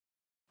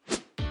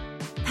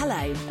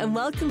Hello, and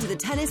welcome to the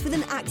Tennis with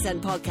an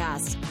Accent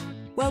podcast,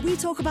 where we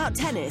talk about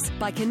tennis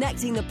by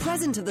connecting the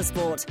present of the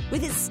sport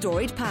with its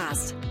storied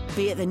past.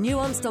 Be it the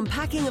nuanced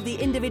unpacking of the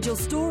individual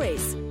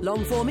stories,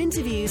 long-form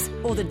interviews,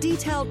 or the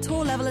detailed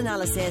tour-level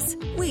analysis,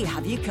 we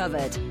have you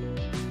covered.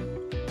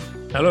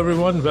 Hello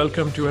everyone,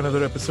 welcome to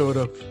another episode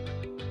of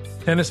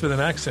Tennis with an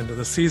Accent. As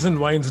the season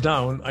winds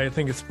down, I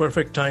think it's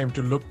perfect time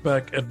to look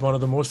back at one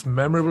of the most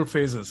memorable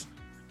phases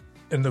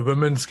in the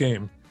women's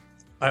game.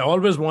 I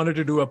always wanted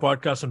to do a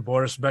podcast on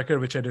Boris Becker,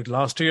 which I did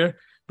last year,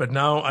 but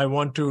now I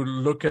want to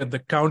look at the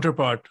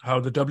counterpart,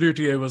 how the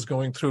WTA was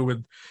going through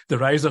with the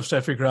rise of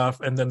Steffi Graf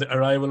and then the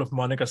arrival of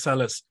Monica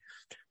Seles.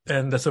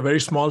 And that's a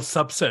very small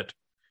subset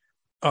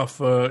of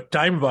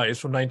time-wise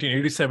from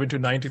 1987 to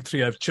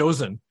 93 I've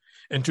chosen.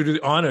 And to do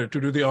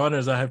the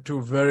honors, I have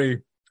two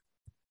very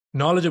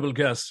knowledgeable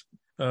guests.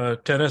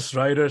 Tennis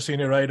writer,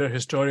 senior writer,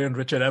 historian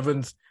Richard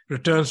Evans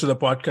returns to the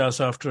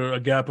podcast after a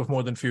gap of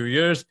more than a few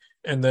years.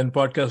 And then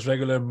podcast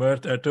regular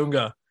Mert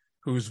Ertunga,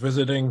 who's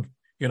visiting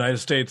United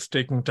States,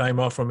 taking time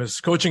off from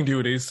his coaching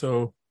duties.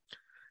 So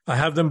I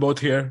have them both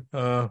here.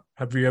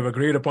 We have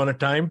agreed upon a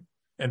time.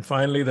 And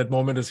finally, that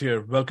moment is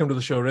here. Welcome to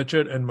the show,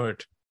 Richard and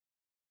Mert.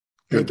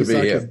 Good to be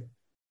here.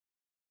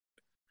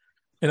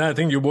 And I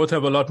think you both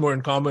have a lot more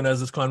in common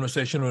as this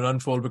conversation will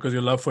unfold because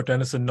your love for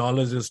tennis and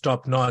knowledge is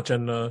top notch,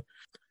 and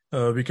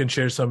we can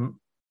share some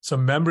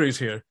memories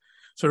here.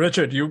 So,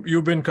 Richard,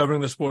 you've been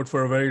covering the sport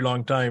for a very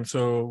long time.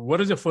 So, what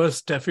is your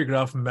first Steffi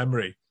Graf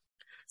memory?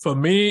 For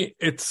me,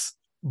 it's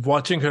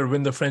watching her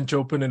win the French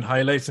Open in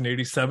highlights in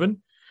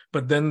 '87.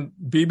 But then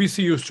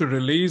BBC used to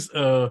release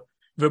a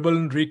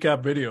Wimbledon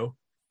recap video,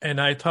 and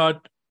I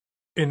thought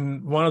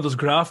in one of those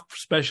Graf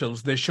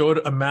specials they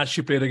showed a match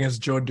she played against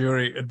Joe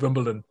Dury at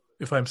Wimbledon,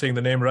 if I'm saying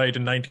the name right,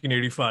 in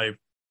 1985.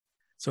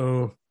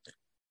 So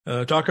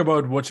talk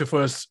about what your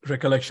first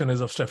recollection is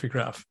of Steffi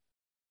Graf.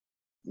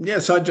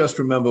 Yes, I just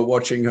remember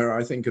watching her,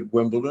 I think, at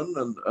Wimbledon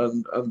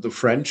and the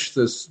French,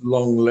 this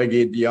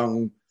long-legged,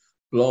 young,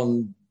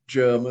 blonde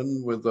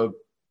German with a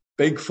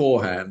big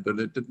forehand. And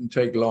it didn't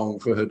take long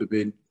for her to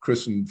be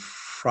christened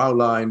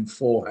Fraulein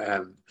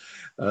Forehand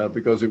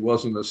because it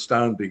was an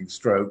astounding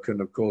stroke.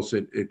 And, of course,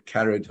 it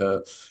carried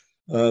her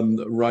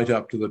right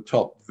up to the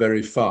top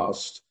very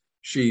fast.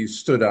 She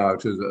stood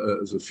out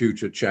as a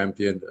future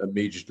champion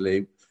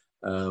immediately.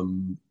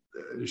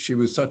 She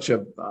was such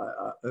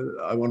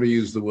I want to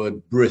use the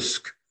word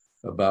brisk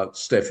about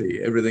Steffi.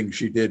 Everything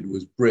she did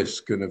was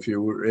brisk. And if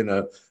you were in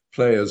a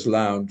player's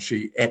lounge,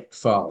 she ate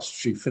fast.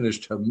 She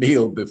finished her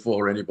meal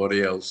before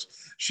anybody else.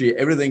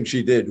 Everything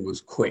she did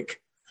was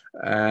quick.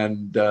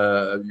 And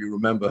you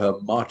remember her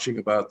marching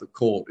about the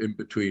court in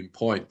between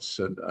points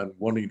and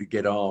wanting to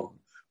get on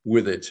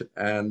with it.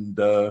 And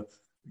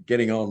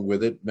getting on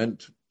with it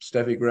meant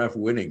Steffi Graf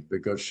winning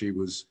because she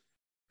was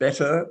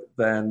better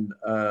than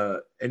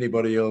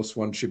anybody else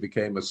once she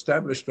became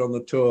established on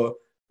the tour,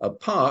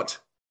 apart,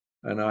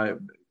 and I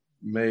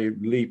may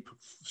leap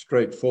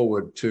straight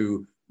forward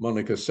to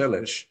Monica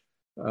Seles,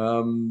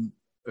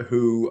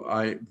 who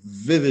I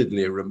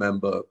vividly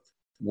remember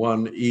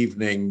one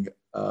evening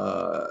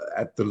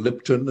at the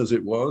Lipton, as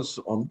it was,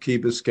 on Key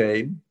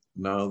Biscayne,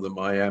 now the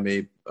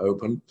Miami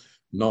Open,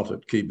 not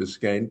at Key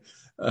Biscayne,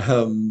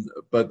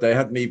 but they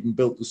hadn't even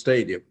built the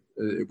stadium.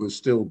 It was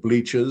still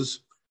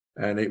bleachers,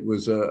 and it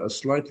was a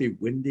slightly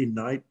windy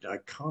night. I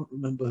can't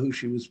remember who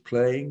she was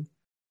playing,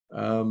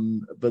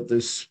 but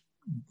this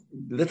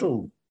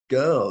little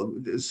girl,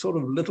 sort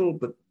of little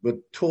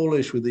but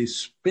tallish with these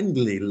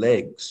spindly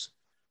legs,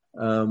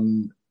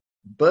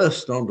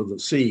 burst onto the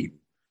scene,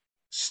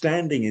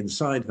 standing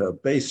inside her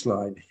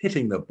baseline,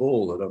 hitting the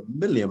ball at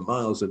 1,000,000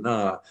 miles an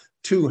hour,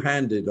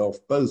 two-handed off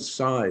both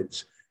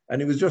sides.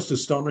 And it was just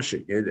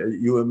astonishing.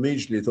 You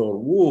immediately thought,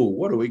 whoa,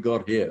 what do we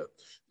got here?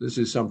 This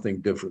is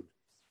something different.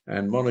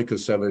 And Monica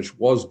Seles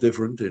was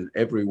different in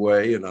every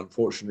way. And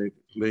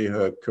unfortunately,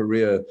 her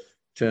career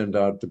turned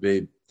out to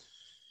be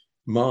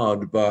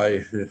marred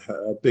by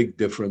a big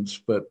difference.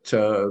 But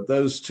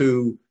those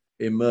two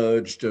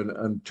emerged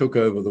and took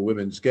over the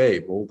women's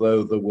game,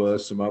 although there were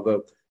some other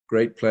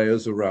great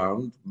players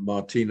around.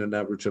 Martina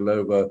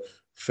Navratilova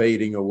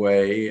fading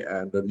away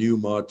and a new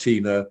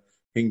Martina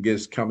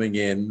Hingis coming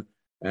in,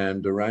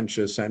 and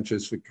Arantxa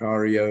Sanchez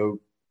Vicario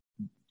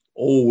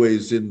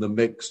always in the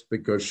mix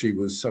because she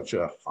was such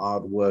a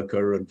hard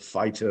worker and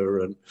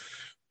fighter and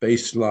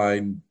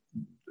baseline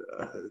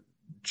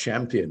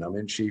champion. I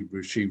mean,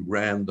 she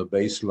ran the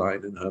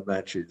baseline in her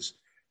matches.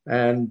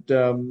 And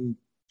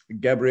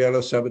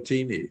Gabriela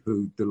Sabatini,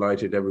 who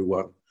delighted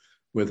everyone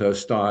with her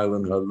style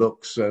and her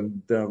looks,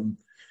 and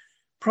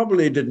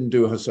probably didn't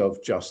do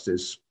herself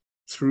justice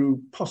through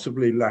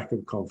possibly lack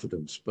of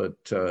confidence. But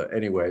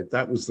anyway,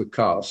 that was the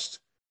cast,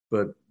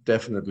 but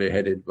definitely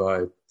headed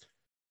by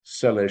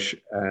Seles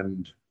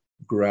and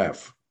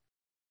Graf.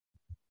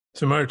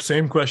 So, Mert,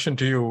 same question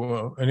to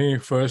you. Any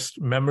first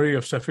memory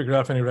of Steffi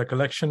Graf, any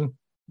recollection?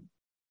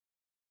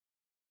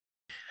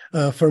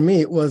 For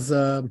me, it was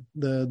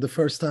the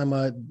first time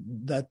I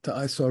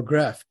saw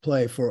Graf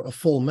play for a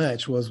full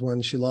match was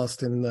when she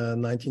lost in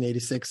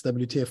 1986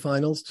 WTA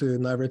Finals to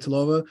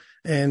Navratilova,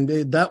 and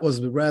that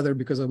was rather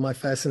because of my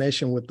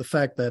fascination with the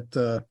fact that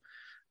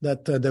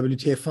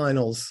WTA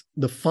Finals,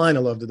 the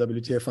final of the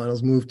WTA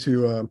Finals, moved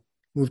to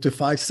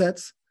 5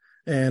 sets,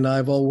 and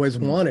I've always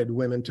wanted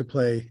women to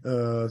play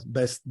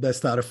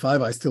best out of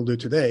 5. I still do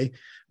today,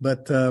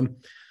 but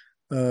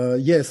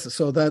yes,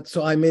 so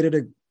I made it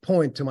a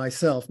point to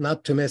myself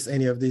not to miss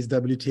any of these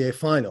WTA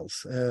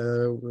finals.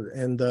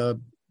 And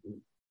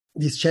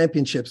these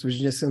championships,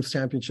 Virginia Sims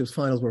Championships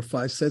finals were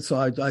 5 sets. So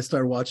I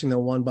started watching them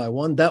one by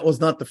one. That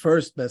was not the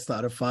first best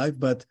out of 5,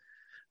 but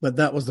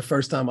that was the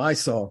first time I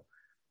saw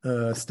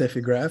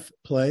Steffi Graf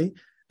play.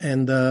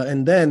 And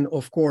then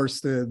of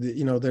course there's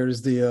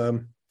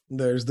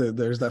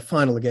that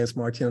final against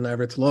Martina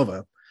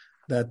Navratilova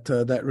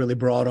that really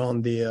brought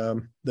on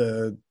the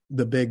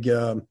big.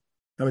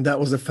 That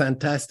was a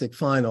fantastic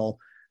final.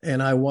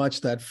 And I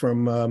watched that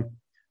from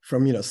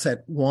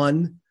set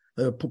 1,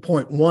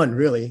 point 1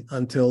 really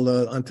until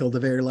the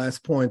very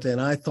last point,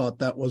 and I thought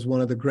that was one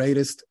of the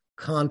greatest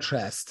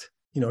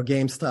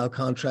game style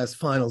contrast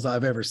finals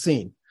I've ever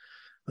seen.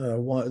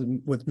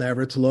 With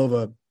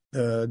Navratilova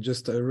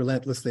just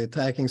relentlessly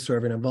attacking,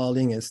 serving and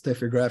volleying, and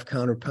Steffi Graf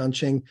counter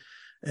punching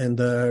and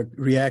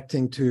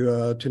reacting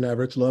to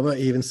Navratilova,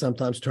 even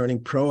sometimes turning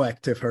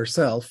proactive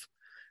herself.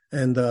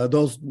 And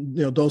those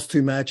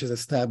 2 matches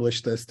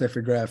established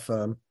Steffi Graf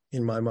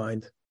in my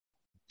mind.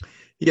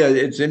 Yeah,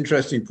 it's an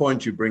interesting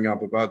point you bring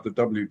up about the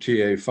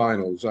WTA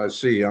finals.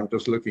 I'm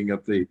just looking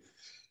at the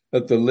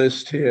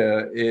list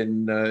here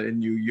in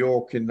New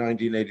York in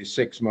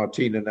 1986.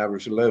 Martina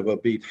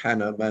Navratilova beat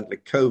Hannah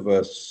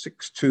Mandlikova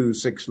 6-2,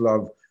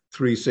 6-love,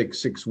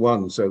 3-6,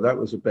 6-1. So that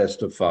was a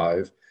best of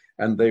 5,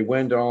 and they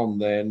went on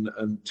then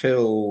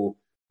until.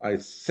 I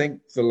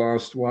think the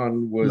last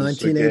one was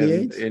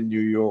 1988 in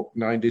New York,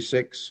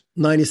 96.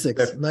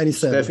 97.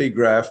 Steffi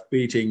Graf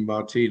beating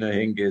Martina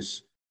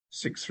Hingis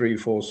 6-3,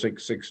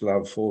 4-6,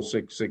 6-love,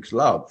 4-6,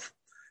 6-love.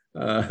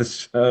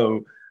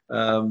 So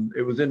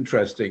it was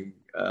interesting.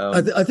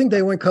 I think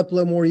they went a couple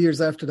of more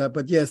years after that,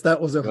 but yes, that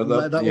was the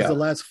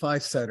last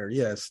 5-setter.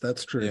 Yes,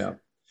 that's true. Yeah.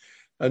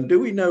 And do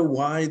we know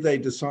why they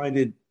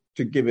decided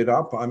to give it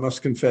up? I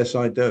must confess,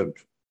 I don't.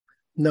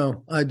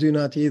 No, I do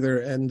not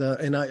either,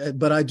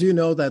 but I do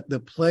know that the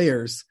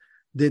players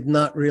did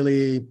not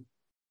really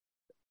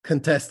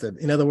contest it.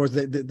 In other words,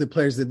 the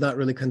players did not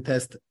really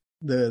contest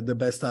the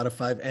best out of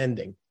 5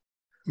 ending.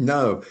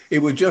 No, it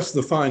was just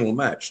the final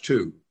match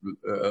too.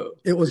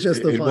 It was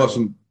just the final. It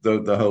wasn't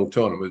the whole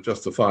tournament; it was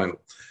just the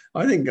final.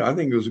 I think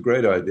it was a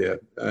great idea,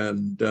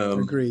 and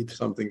agreed.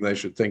 Something they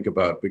should think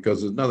about,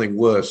 because there's nothing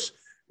worse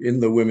in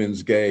the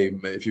women's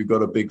game if you've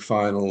got a big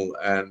final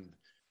and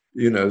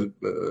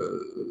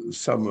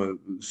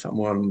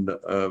someone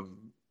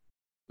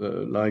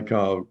like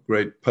our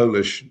great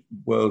Polish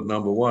world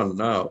number 1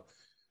 now,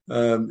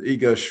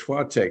 Iga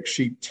Świątek,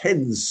 she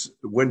tends,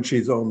 when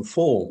she's on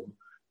form,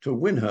 to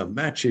win her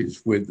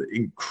matches with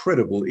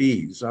incredible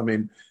ease. I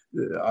mean,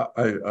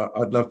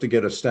 I'd love to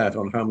get a stat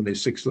on how many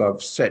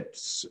 6-love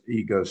sets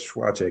Iga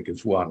Świątek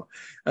has won.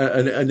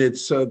 And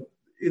it's,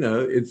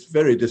 it's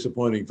very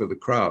disappointing for the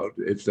crowd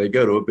if they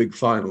go to a big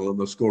final and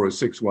the score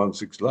is 6-1,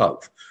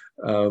 6-love.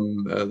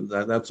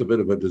 That's a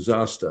bit of a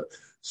disaster.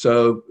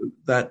 So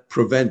that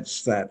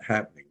prevents that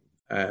happening.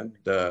 And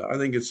I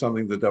think it's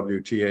something the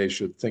WTA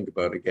should think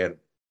about again.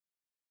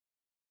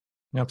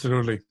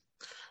 Absolutely.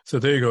 So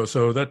there you go.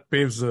 So that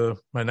paves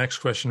my next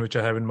question, which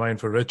I have in mind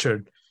for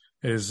Richard,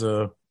 is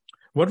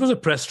what was the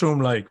press room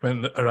like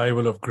when the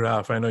arrival of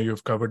Graf? I know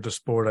you've covered the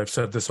sport. I've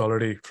said this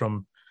already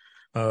from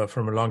a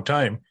long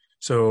time.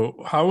 So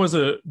how was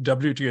a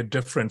WTA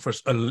different for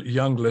a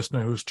young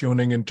listener who's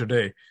tuning in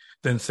today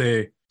than,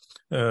 say,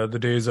 the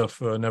days of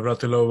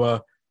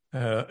Navratilova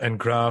and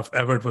Graf?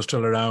 Evert was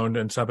still around,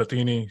 and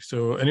Sabatini.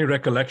 So any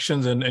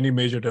recollections and any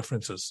major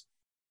differences?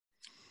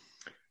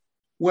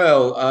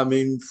 Well, I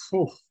mean,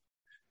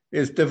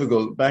 it's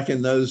difficult. Back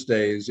in those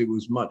days, it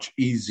was much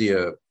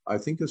easier, I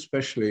think, but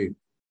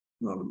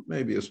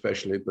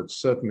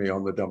certainly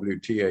on the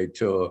WTA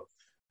tour,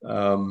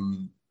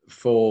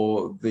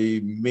 for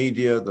the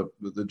media,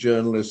 the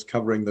journalists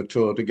covering the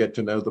tour to get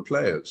to know the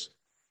players.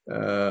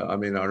 I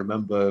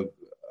remember,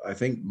 I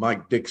think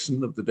Mike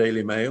Dixon of the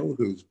Daily Mail,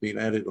 who's been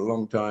at it a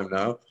long time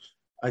now,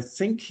 I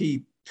think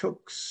he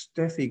took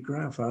Steffi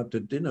Graf out to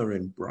dinner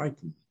in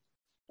Brighton,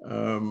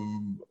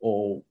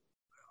 or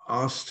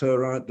asked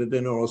her out to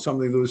dinner or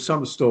something. There was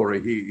some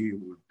story he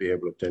would be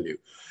able to tell you.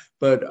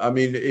 But I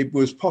mean, it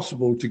was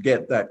possible to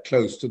get that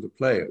close to the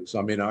players.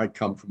 I mean, I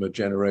come from a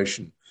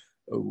generation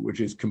which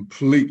is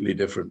completely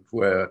different,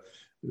 where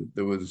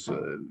there was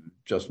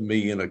just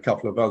me and a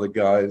couple of other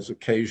guys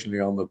occasionally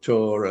on the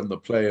tour, and the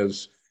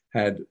players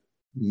had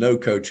no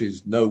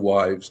coaches, no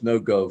wives, no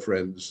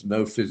girlfriends,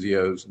 no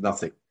physios,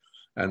 nothing.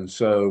 And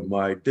so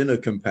my dinner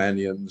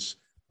companions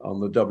on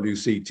the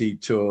WCT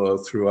tour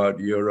throughout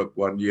Europe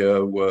one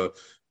year were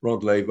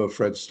Rod Laver,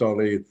 Fred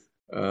Stolle,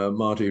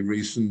 Marty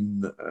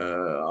Reeson,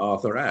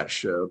 Arthur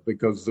Ashe,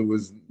 because there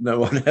was no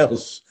one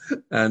else.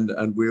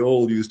 And we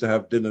all used to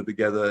have dinner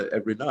together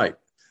every night.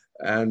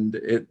 And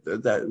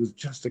that was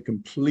just a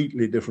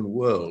completely different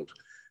world.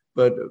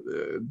 But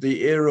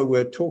the era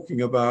we're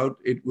talking about,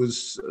 it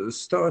was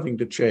starting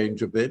to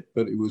change a bit,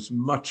 but it was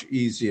much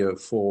easier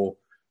for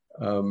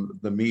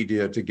the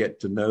media to get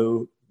to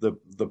know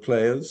the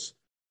players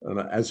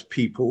as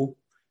people.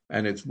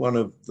 And it's one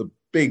of the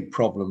big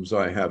problems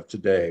I have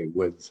today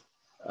with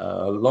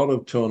a lot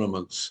of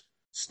tournaments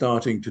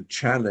starting to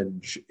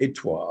challenge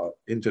ITWA,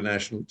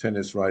 International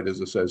Tennis Writers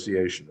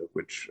Association, of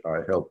which I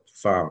helped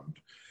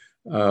found,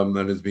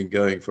 and has been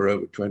going for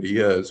over 20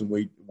 years. And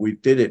we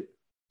did it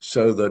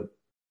so that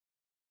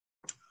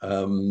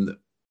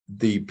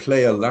the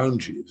player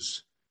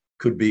lounges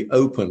could be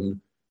open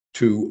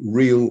to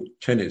real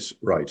tennis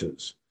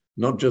writers,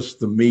 not just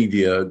the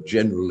media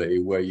generally,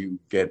 where you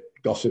get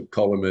gossip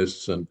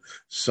columnists and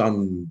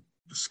Sun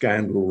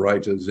scandal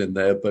writers in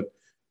there, but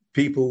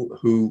people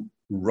who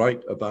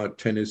write about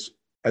tennis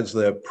as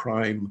their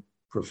prime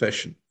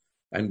profession.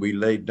 And we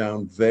laid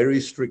down very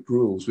strict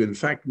rules. In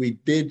fact, we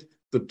did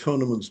the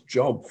tournament's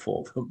job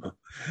for them.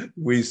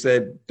 We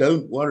said,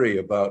 don't worry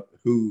about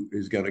who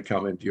is going to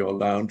come into your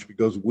lounge,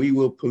 because we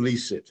will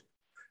police it.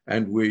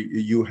 And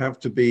you have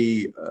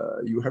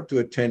to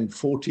attend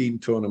 14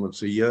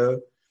 tournaments a year.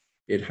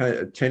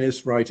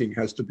 Tennis writing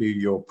has to be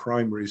your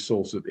primary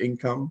source of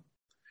income.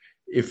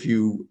 If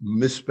you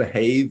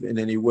misbehave in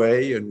any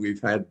way, and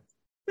we've had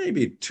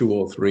maybe 2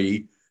 or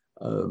 3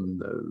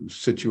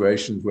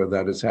 situations where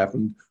that has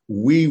happened,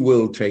 we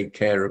will take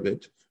care of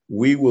it.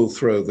 We will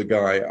throw the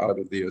guy out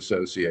of the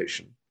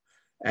association.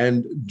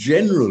 And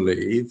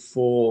generally,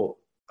 for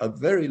a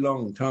very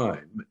long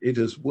time, it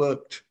has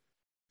worked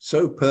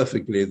so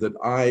perfectly that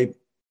I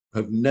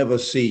have never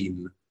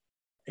seen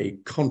a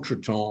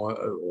contretemps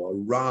or a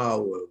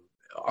row or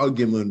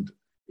argument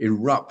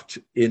erupt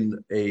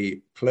in a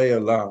player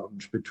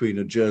lounge between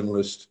a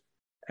journalist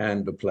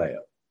and a player.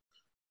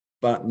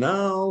 But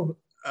now,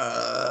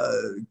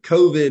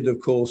 COVID, of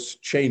course,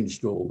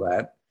 changed all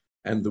that.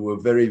 And there were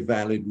very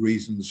valid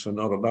reasons for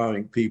not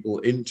allowing people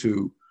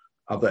into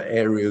other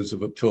areas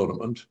of a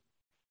tournament.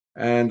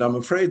 And I'm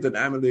afraid that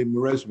Amelie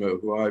Mauresmo,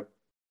 who I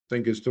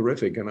think is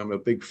terrific, and I'm a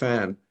big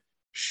fan,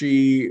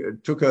 she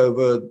took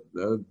over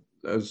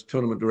as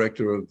tournament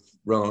director of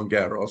Roland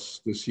Garros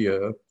this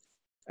year,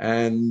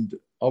 and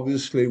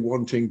obviously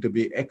wanting to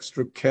be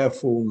extra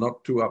careful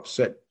not to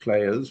upset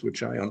players,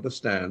 which I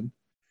understand,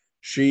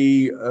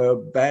 she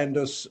banned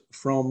us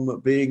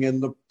from being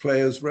in the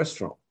players'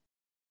 restaurant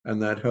and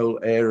that whole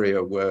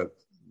area where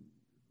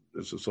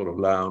there's a sort of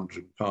lounge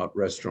and part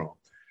restaurant.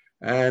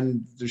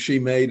 And she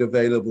made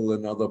available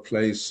another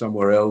place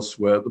somewhere else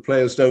where the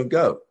players don't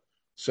go.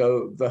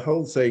 So the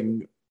whole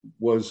thing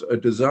was a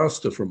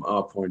disaster from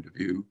our point of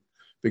view,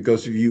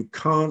 because you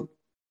can't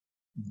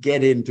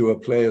get into a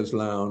player's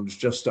lounge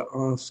just to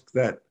ask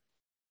that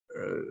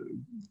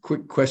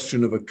quick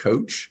question of a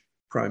coach,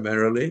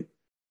 primarily,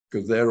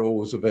 because they're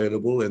always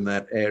available in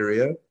that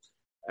area,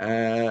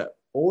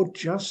 or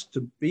just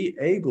to be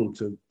able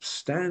to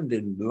stand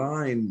in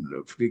line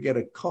to get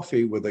a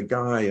coffee with a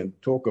guy and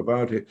talk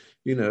about it.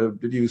 You know,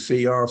 did you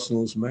see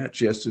Arsenal's match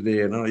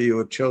yesterday? And are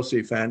you a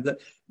Chelsea fan?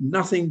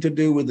 Nothing to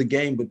do with the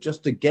game, but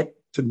just to get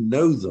to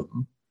know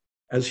them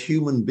as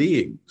human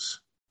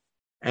beings.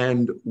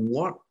 And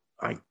what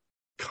I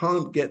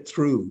can't get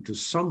through to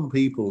some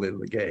people in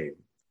the game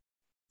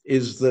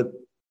is that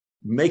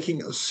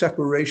making a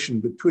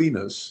separation between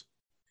us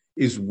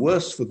is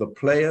worse for the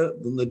player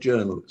than the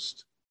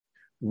journalist.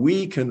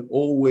 We can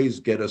always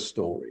get a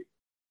story,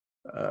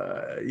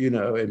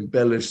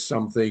 embellish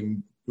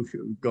something,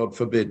 God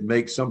forbid,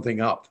 make something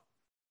up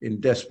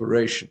in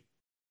desperation.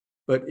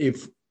 But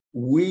if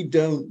we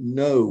don't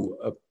know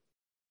a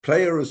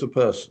player as a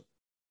person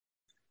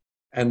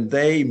and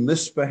they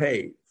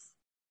misbehave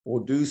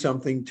or do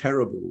something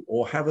terrible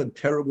or have a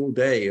terrible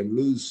day and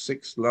lose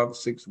 6-love,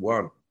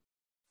 6-1,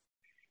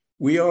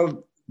 we are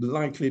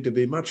likely to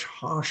be much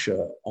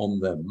harsher on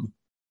them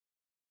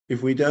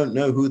if we don't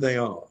know who they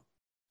are.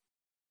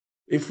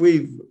 If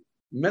we've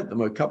met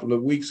them a couple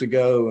of weeks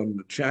ago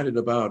and chatted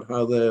about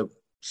how their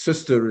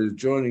sister is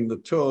joining the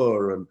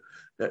tour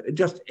and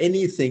just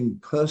anything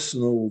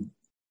personal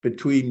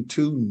between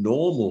two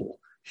normal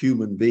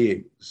human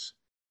beings,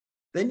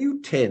 then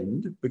you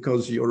tend,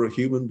 because you're a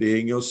human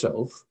being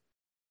yourself,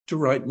 to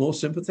write more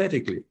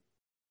sympathetically.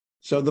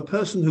 So the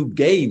person who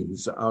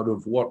gains out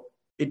of what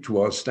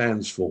ITWA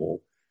stands for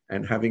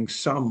and having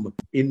some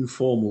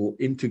informal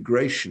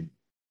integration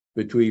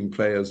between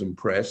players and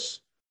press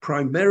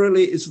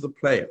primarily is the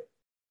player.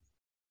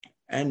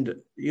 And,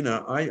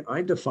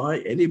 I defy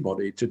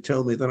anybody to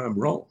tell me that I'm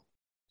wrong.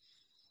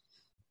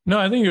 No,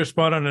 I think you're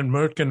spot on, and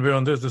Mert can weigh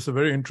on this. This is a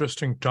very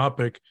interesting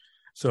topic.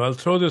 So I'll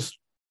throw this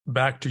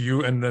back to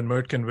you, and then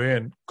Mert can weigh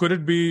in. Could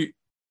it be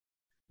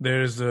we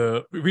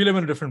live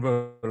in a different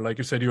world. Like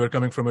you said, you are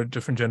coming from a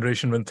different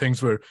generation when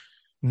things were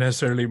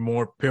necessarily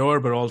more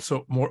pure, but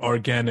also more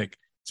organic.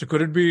 So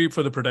could it be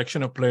for the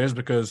protection of players,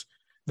 because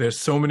There's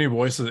so many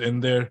voices in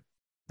there.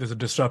 There's a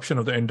disruption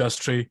of the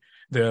industry.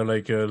 They're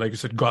like you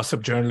said,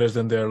 gossip journalists,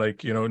 and they're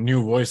like,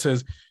 new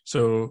voices.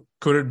 So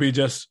could it be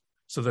just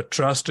so the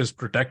trust is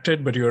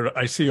protected? But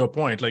I see your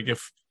point. Like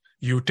if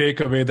you take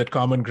away that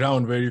common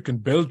ground where you can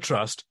build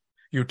trust,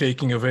 you're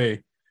taking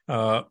away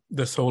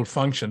this whole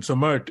function. So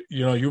Mert,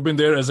 you've been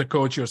there as a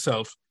coach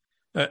yourself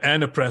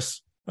and a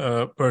press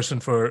person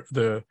for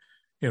the,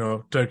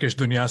 Turkish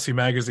Dünyası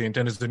magazine,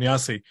 Tennis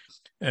Dünyası.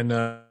 And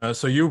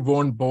so you've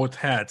worn both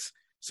hats.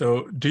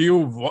 So do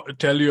you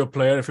tell your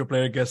player, if your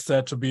player gets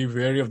that, to be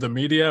wary of the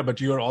media,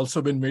 but you're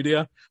also been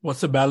media?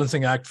 What's the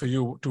balancing act for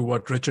you to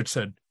what Richard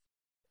said?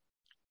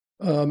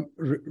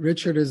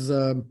 Richard is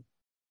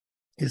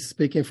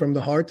speaking from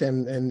the heart,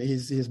 and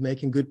he's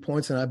making good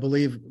points. And I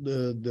believe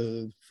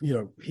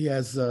he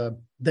has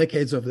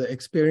decades of the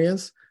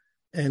experience,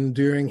 and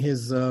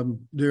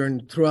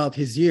throughout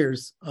his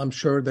years, I'm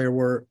sure there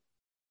were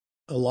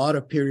a lot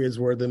of periods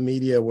where the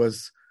media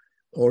was,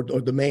 or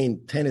the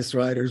main tennis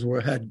writers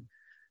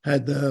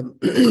had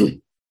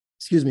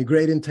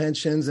great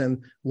intentions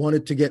and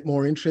wanted to get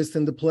more interest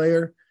in the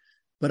player.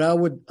 But I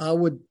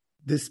would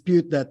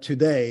dispute that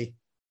today,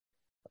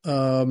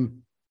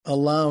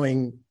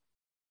 allowing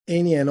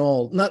any and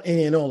all, not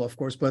any and all, of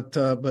course, but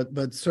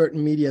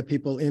certain media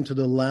people into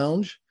the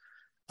lounge,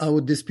 I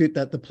would dispute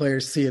that the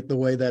players see it the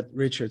way that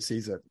Richard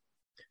sees it.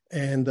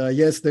 And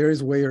yes, there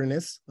is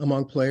wariness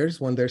among players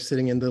when they're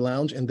sitting in the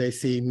lounge and they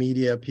see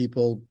media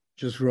people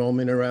just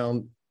roaming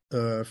around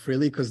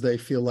freely, because they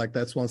feel like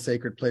that's one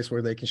sacred place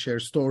where they can share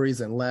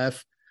stories and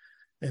laugh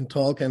and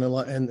talk.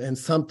 And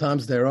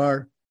sometimes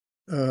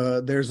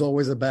there's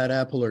always a bad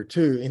apple or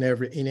two in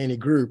any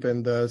group,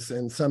 and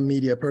some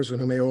media person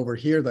who may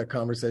overhear that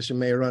conversation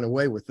may run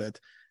away with it,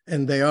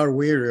 and they are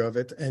weary of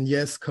it. And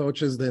yes,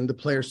 coaches, then the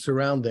players'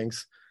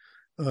 surroundings,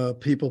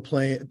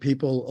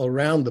 people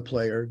around the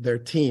player, their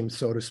team,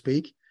 so to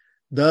speak,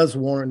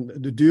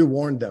 do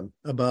warn them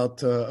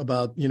about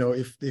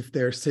if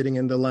they're sitting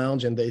in the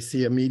lounge and they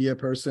see a media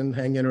person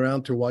hanging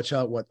around, to watch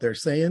out what they're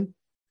saying.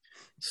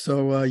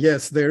 So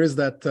yes, there is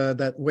that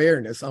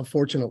awareness,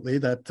 unfortunately,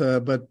 but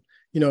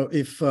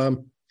if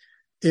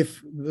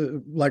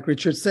like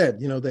Richard said,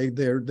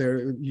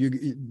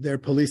 they're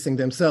policing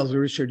themselves.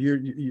 Richard,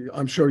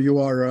 I'm sure you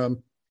are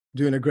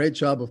doing a great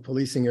job of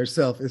policing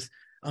yourself.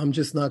 I'm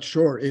just not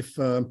sure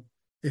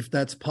if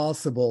that's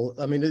possible.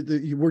 I mean,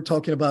 we're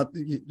talking about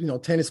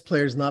tennis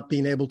players not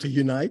being able to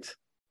unite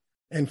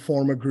and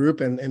form a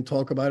group and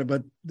talk about it,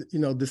 but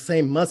the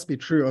same must be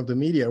true of the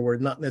media, where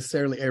not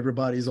necessarily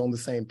everybody's on the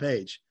same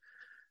page.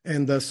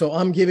 And so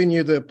I'm giving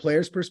you the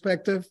player's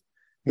perspective.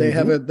 They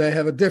have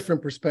a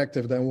different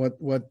perspective than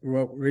what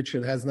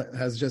Richard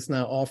has just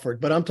now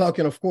offered. But I'm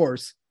talking, of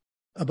course,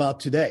 about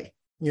today.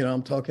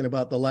 I'm talking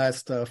about the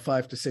last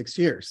 5 to 6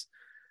 years.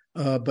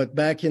 But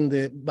back in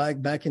the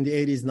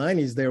 80s,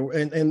 90s,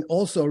 and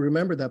also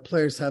remember that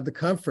players have the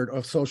comfort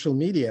of social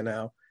media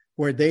now,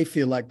 where they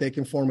feel like they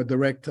can form a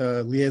direct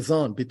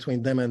liaison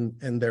between them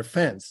and their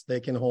fans. They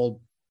can hold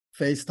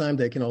FaceTime,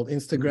 they can hold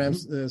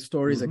Instagram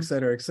stories, et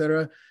cetera, et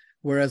cetera.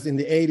 Whereas in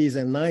the 80s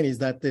and 90s,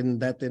 that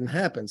didn't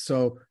happen.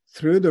 So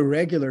through the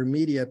regular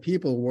media,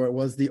 people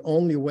was the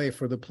only way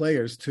for the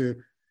players to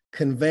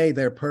convey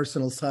their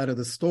personal side of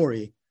the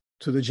story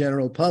to the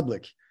general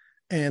public.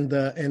 And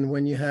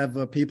when you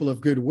have people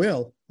of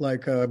goodwill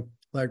like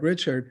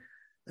Richard,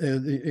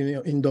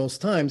 in those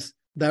times,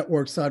 that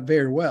works out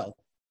very well.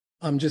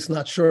 I'm just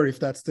not sure if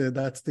that's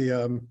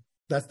the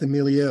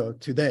milieu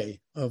today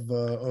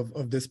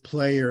of this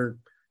player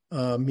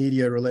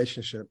media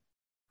relationship.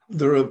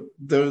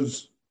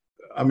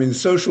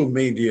 Social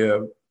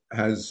media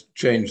has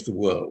changed the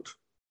world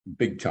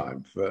big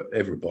time for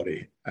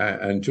everybody,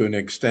 and to an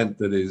extent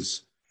that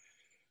is,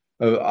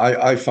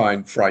 I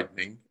find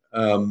frightening,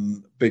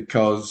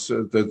 because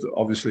there's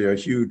obviously a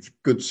huge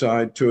good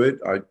side to it.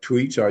 I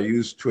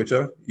use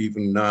Twitter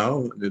even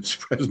now in its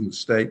present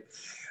state,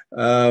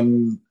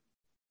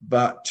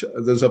 but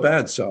there's a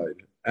bad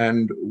side.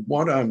 And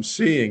what I'm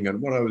seeing,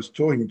 and what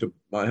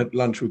I had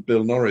lunch with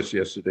Bill Norris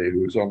yesterday,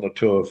 who was on the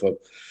tour for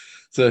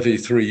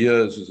 33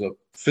 years as a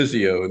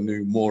physio and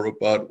knew more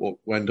about what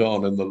went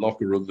on in the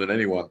locker room than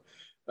anyone.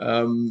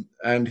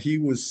 And he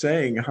was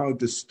saying how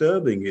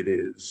disturbing it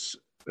is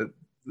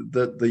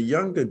that the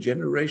younger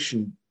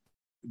generation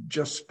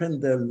just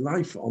spend their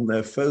life on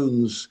their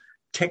phones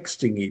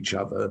texting each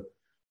other,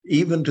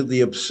 even to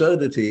the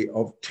absurdity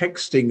of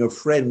texting a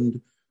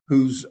friend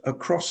who's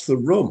across the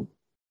room.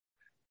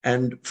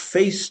 And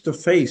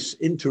face-to-face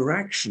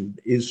interaction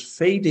is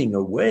fading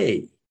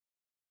away.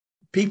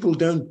 People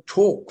don't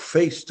talk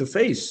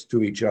face-to-face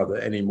to each other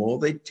anymore.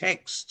 They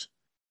text.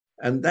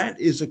 And that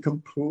is a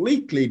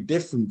completely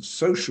different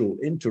social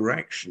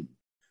interaction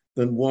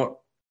than what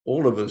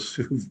all of us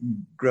who've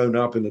grown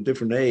up in a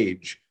different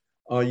age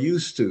are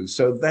used to.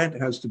 So that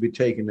has to be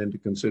taken into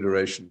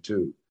consideration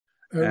too.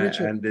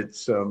 And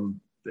it's,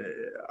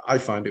 I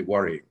find it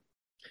worrying.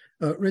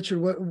 Richard,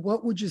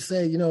 what would you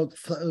say?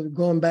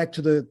 Going back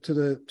to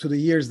the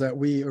years that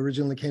we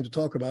originally came to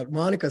talk about,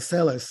 Monica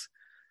Seles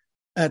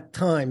at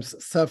times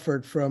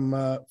suffered from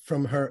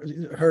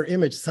her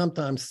image.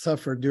 Sometimes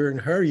suffered during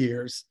her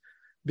years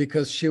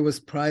because she was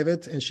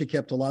private and she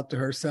kept a lot to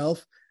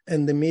herself,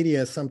 and the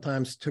media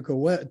sometimes took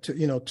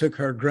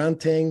her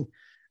grunting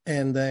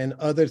and then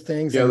other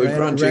things, Yeah, and the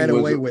grunting ran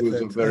away with was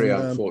it. a very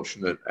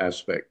unfortunate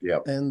aspect. Yeah,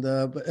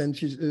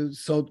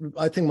 So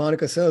I think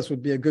Monica Seles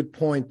would be a good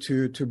point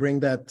to bring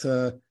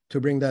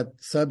that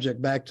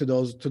subject back to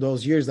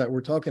those years that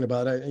we're talking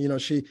about.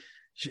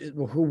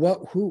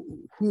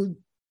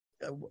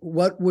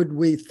 What would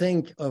we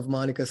think of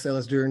Monica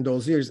Seles during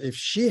those years if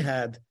she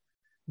had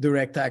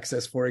direct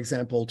access, for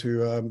example,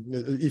 to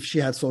if she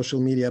had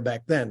social media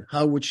back then?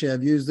 How would she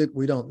have used it?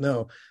 We don't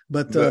know.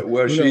 But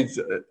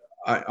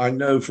I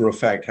know for a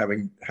fact,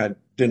 having had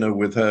dinner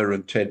with her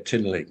and Ted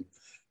Tinling,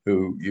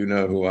 who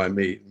I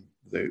mean,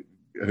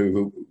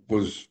 who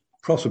was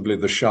possibly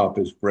the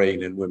sharpest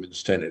brain in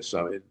women's tennis.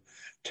 I mean,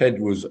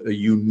 Ted was a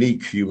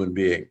unique human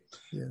being.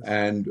 Yes.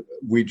 And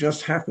we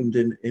just happened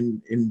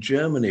in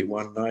Germany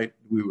one night.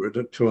 We were at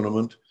a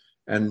tournament,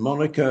 and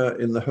Monica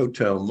in the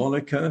hotel,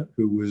 Monica,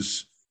 who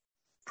was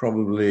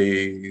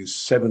probably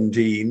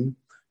 17,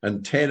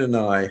 and Ted and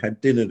I had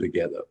dinner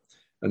together.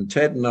 And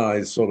Ted and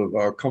I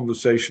our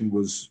conversation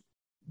was,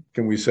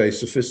 can we say,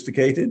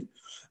 sophisticated?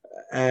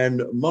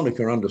 And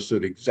Monica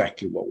understood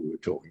exactly what we were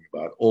talking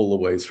about all the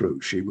way through.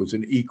 She was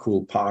an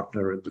equal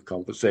partner in the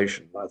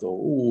conversation. I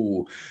thought,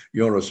 oh,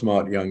 you're a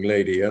smart young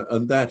lady.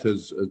 And that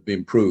has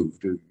been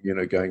proved,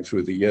 going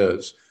through the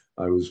years.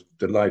 I was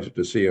delighted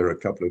to see her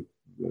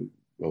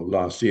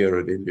last year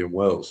at Indian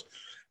Wells.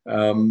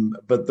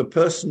 But the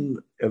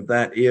person of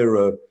that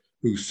era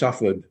who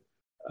suffered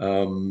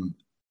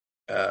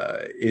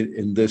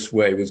in this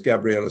way was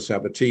Gabriella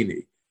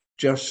Sabatini,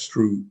 just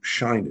through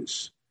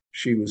shyness.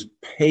 She was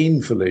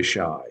painfully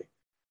shy,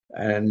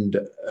 and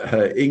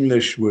her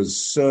English was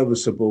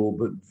serviceable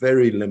but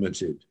very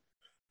limited.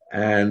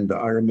 And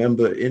I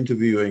remember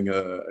interviewing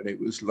her, and it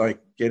was like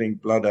getting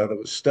blood out of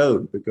a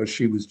stone, because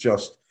she was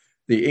just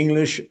the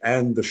English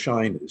and the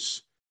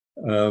shyness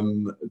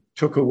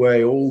took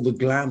away all the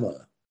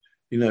glamour.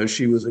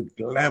 She was a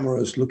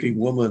glamorous looking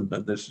woman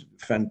and this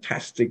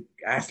fantastic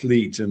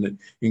athlete and an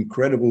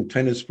incredible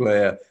tennis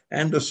player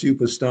and a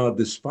superstar.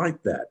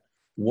 Despite that,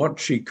 what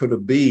she could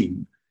have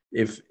been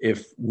if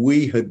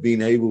we had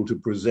been able to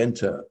present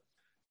her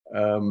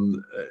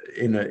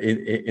in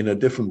a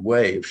different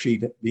way, if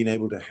she'd been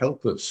able to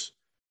help us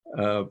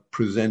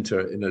present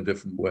her in a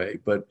different way.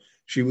 But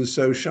she was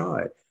so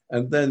shy.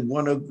 And then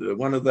one of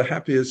the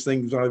happiest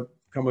things I've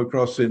come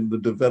across in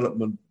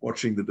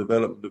watching the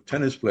development of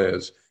tennis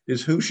players,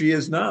 is who she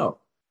is now.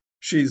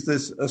 She's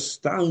this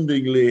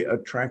astoundingly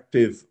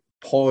attractive,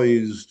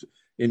 poised,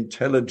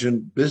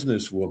 intelligent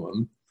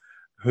businesswoman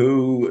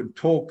who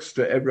talks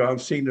to everyone.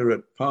 I've seen her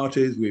at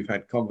parties. We've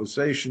had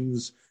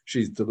conversations.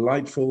 She's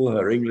delightful.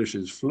 Her English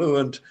is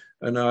fluent.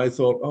 And I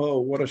thought, oh,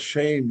 what a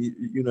shame.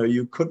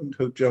 You couldn't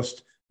have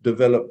just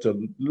developed a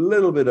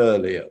little bit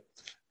earlier.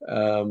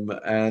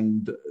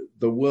 And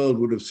the world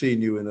would have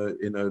seen you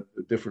in a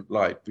different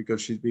light,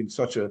 because she's been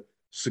such a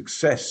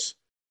success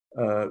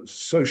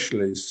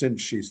socially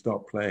since she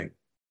stopped playing.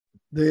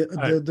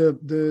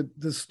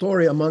 The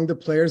story among the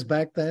players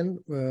back then,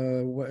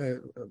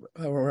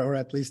 or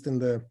at least in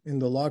the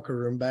locker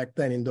room back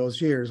then in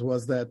those years,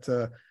 was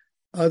that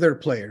other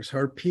players,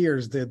 her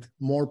peers, did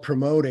more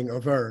promoting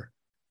of her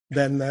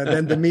than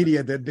the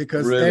media did,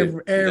 because really?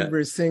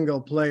 every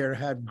single player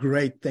had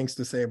great things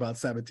to say about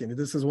Sabatini.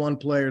 This is one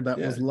player that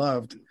was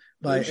loved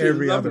by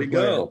every other player.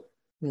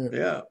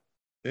 Girl.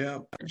 Yeah.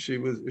 She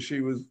was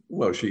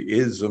well, she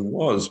is and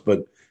was,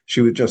 but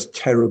she was just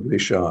terribly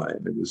shy,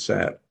 and it was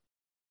sad.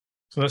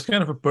 So that's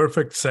kind of a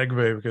perfect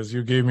segue, because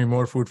you gave me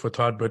more food for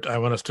thought, but I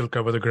want to still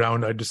cover the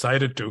ground I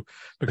decided to,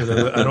 because I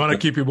don't want to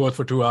keep you both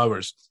for 2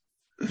 hours,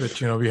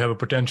 which, we have a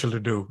potential to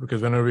do,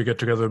 because whenever we get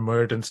together,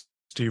 Mert and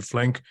Steve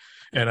Flink,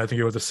 and I think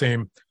you were the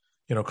same,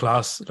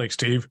 class like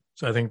Steve.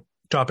 So I think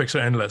topics are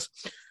endless.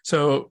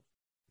 So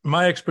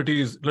my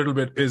expertise a little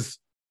bit is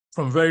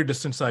from very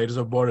distant sides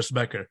of Boris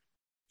Becker.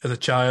 As a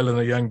child and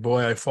a young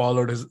boy, I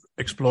followed his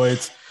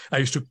exploits. I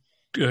used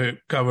to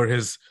cover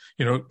his,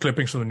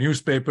 clippings from the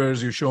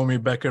newspapers. You show me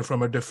Becker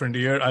from a different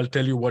year, I'll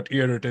tell you what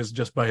year it is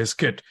just by his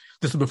kit.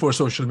 This is before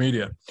social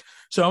media.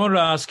 So I want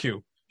to ask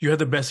you, you had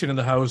the best seat in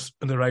the house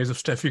in the rise of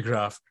Steffi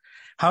Graf.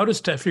 How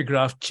does Steffi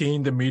Graf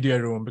change the media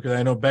room? Because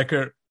I know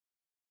Becker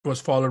was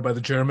followed by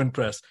the German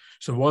press.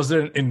 So was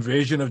there an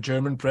invasion of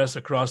German press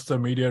across the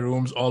media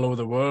rooms all over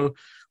the world?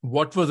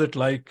 What was it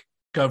like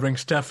covering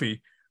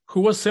Steffi,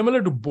 who was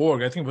similar to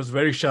Borg? I think was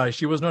very shy.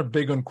 She was not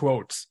big on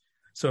quotes.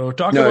 So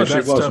talk about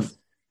that stuff.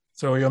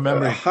 So your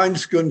memory.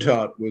 Heinz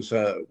Guntart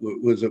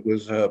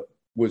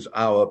was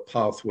our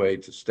pathway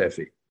to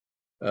Steffi,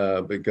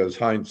 because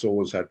Heinz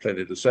always had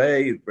plenty to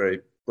say.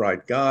 Very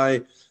bright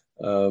guy,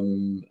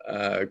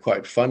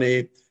 quite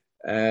funny.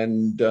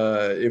 And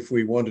if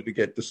we wanted to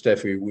get to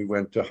Steffi, we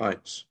went to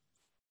Heinz.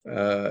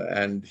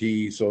 And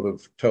he sort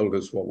of told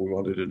us what we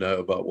wanted to know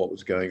about what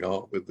was going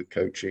on with the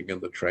coaching and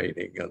the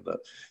training and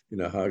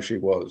how she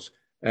was.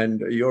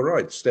 And you're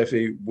right,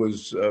 Steffi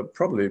was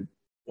probably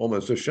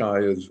almost as shy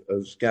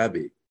as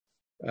Gabby.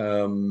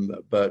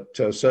 But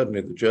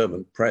certainly the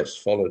German press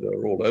followed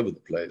her all over the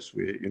place.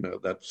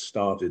 That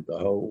started the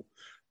whole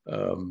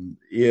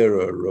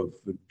era of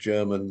the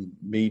German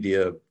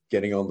media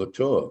getting on the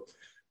tour.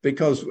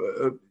 Because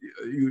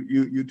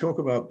you talk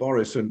about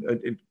Boris, and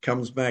it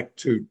comes back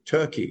to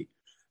Turkey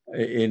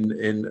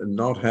in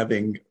not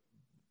having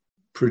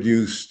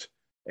produced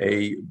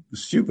a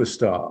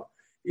superstar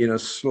in a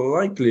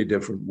slightly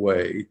different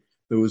way.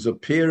 There was a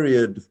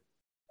period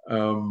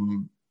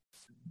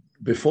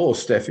before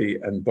Steffi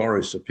and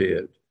Boris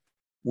appeared,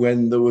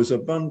 when there was a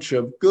bunch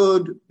of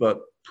good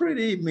but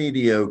pretty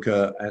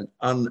mediocre and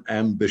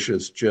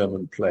unambitious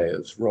German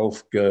players,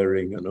 Rolf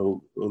Goering and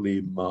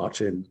Uli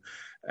Martin,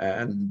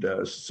 and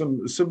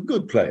some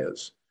good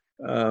players,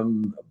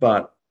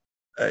 but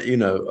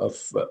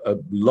a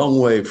long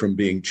way from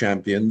being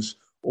champions,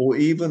 or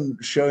even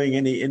showing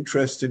any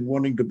interest in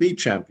wanting to be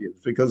champions,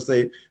 because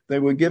they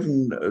were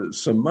given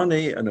some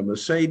money and a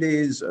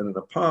Mercedes and an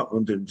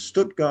apartment in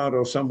Stuttgart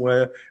or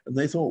somewhere, and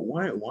they thought,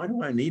 why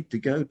do I need to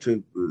go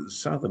to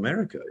South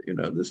America?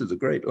 This is a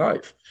great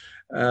life.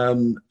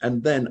 And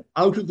then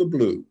out of the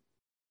blue,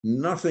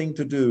 nothing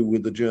to do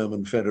with the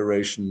German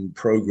Federation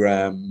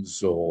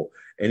programs or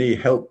any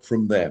help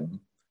from them,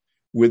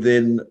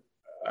 within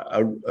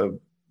a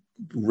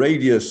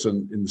radius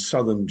in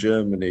southern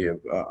Germany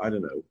of, I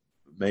don't know,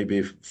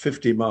 maybe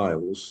 50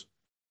 miles,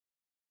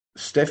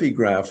 Steffi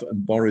Graf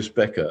and Boris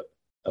Becker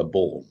are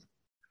born.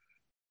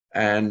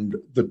 And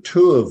the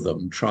two of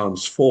them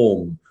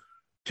transform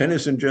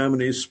tennis in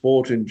Germany,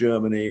 sport in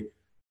Germany,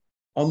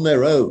 on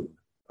their own.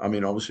 I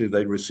mean, obviously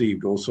they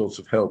received all sorts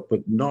of help,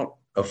 but not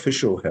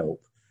official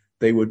help.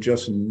 They were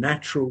just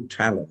natural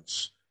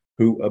talents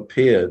who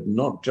appeared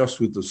not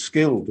just with the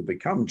skill to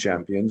become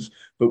champions,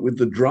 but with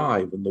the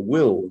drive and the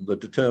will and the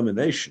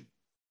determination,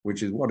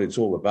 which is what it's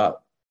all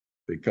about.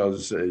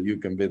 Because you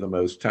can be the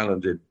most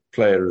talented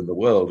player in the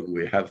world, and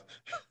we have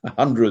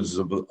hundreds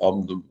of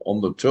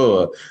on the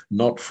tour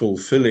not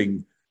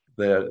fulfilling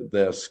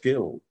their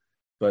skill.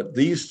 But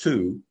these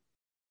two,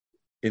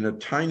 in a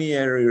tiny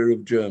area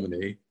of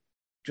Germany,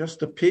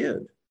 just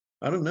appeared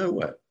out of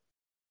nowhere.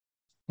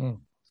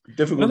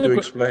 Difficult to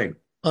explain.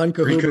 It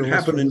could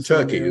happen in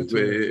Turkey,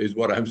 is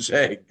what I'm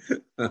saying.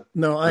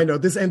 No, I know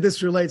this, and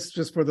this relates,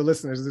 just for the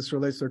listeners, this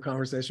relates to a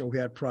conversation we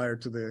had prior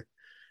to the.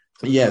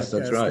 Yes,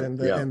 that's right.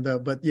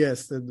 But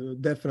yes,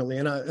 definitely.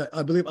 And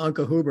I believe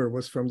Anke Huber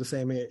was from the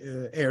same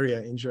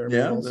area in Germany.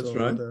 Yeah, also. that's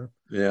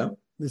right.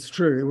 It's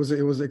true.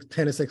 It was a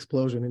tennis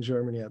explosion in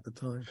Germany at the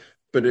time.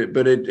 But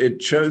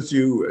it shows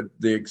you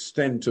the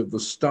extent of the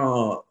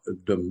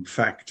stardom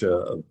factor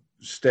of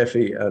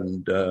Steffi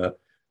and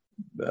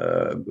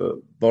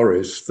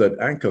Boris, that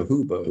Anke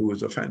Huber, who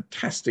was a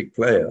fantastic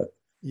player,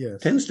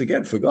 tends to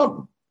get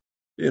forgotten.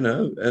 And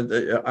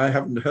I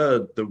haven't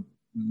heard the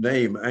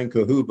name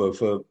Anke Huber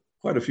for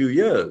quite a few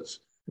years,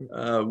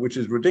 which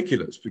is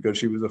ridiculous, because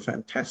she was a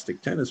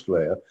fantastic tennis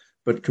player,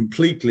 but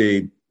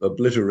completely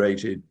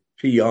obliterated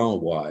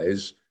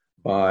PR-wise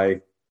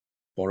by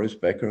Boris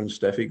Becker and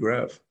Steffi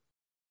Graf.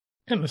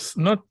 And it's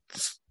not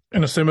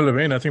in a similar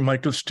vein. I think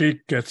Michael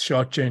Stieck gets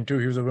shortchanged too.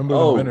 He was a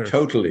Wimbledon winner.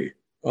 Totally.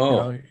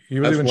 He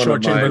was even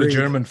shortchanged by the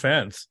German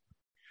fans.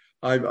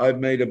 I've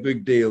made a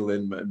big deal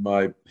in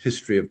my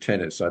history of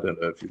tennis. I don't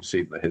know if you've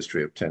seen the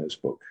history of tennis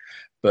book,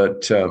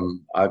 but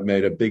I've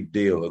made a big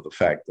deal of the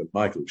fact that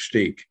Michael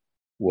Stieck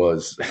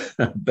was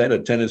a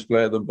better tennis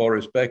player than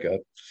Boris Becker.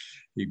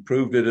 He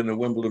proved it in a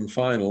Wimbledon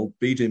final,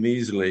 beat him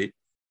easily.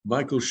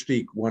 Michael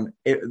Stieck won.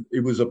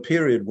 It was a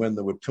period when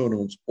there were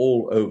tournaments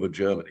all over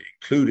Germany,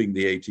 including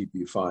the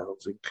ATP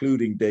finals,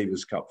 including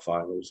Davis Cup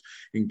finals,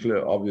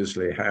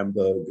 obviously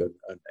Hamburg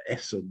and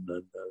Essen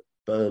and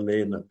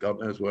Berlin and God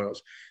knows where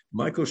else.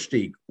 Michael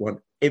Stieck won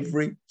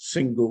every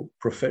single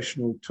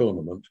professional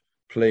tournament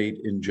played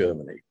in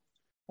Germany,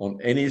 on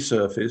any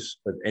surface,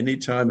 at any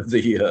time of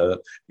the year,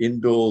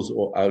 indoors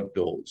or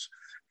outdoors.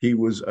 He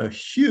was a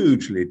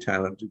hugely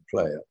talented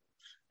player.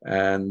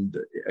 And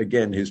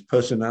again, his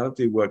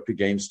personality worked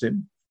against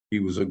him. He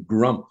was a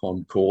grump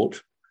on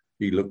court.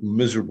 He looked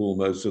miserable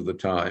most of the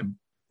time,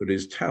 but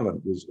his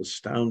talent was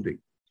astounding,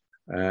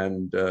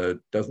 and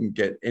doesn't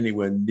get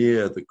anywhere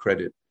near the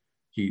credit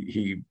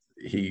he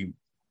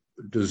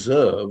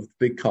deserved,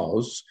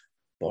 because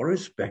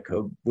Boris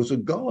Becker was a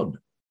god.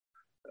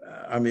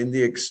 I mean,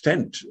 the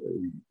extent,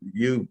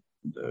 you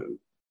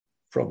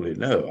probably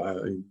know,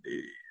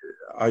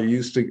 I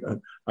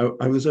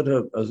was at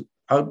an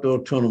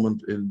outdoor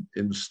tournament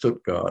in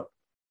Stuttgart,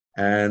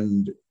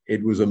 and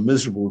it was a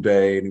miserable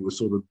day, and it was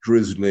sort of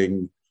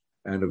drizzling,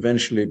 and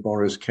eventually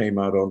Boris came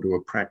out onto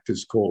a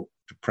practice court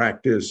to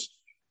practice,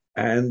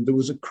 and there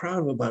was a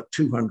crowd of about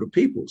 200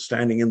 people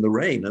standing in the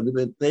rain,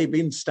 and they'd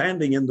been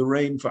standing in the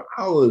rain for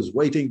hours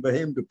waiting for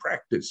him to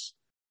practice.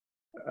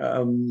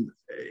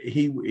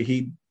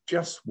 He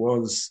just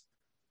was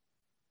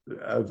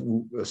a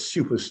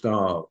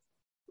superstar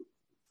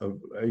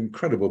of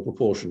incredible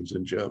proportions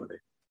in Germany.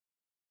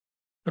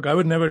 Look, I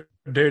would never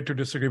dare to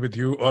disagree with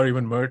you or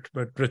even Mert,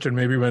 but Richard,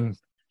 maybe when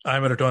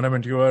I'm at a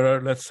tournament, you are,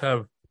 let's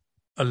have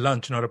a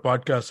lunch, not a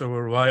podcast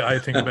over why I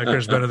think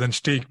Becker's better than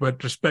Steek.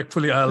 But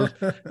respectfully, I'll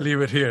leave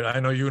it here. I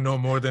know you know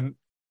more than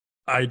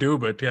I do,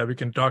 but yeah, we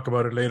can talk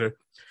about it later.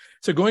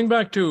 So going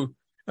back to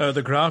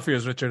the Graf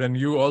years, Richard, and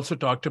you also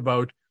talked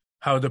about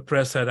how the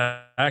press had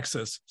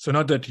access. So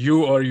not that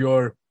you or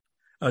your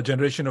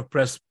generation of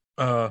press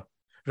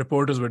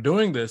reporters were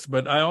doing this,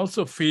 but I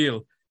also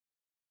feel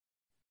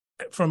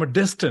from a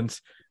distance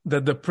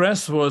that the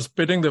press was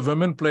pitting the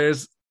women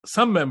players,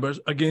 some members,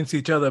 against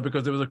each other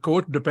because there was a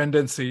court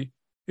dependency.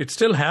 It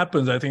still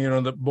happens, I think,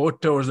 on the both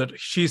tours that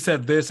she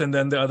said this and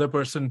then the other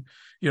person,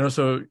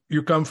 so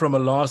you come from a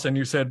loss and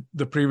you said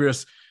the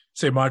previous,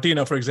 say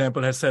Martina, for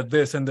example, has said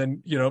this. And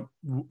then,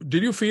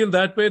 did you feel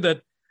that way,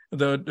 that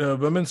the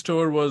women's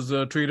tour was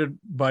treated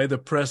by the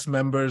press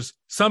members,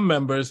 some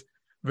members,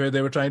 where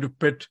they were trying to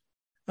pit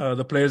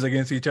the players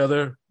against each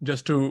other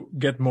just to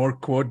get more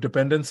court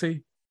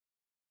dependency?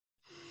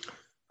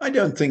 I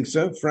don't think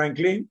so,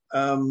 frankly.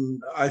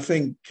 I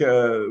think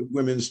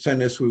women's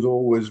tennis was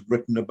always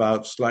written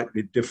about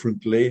slightly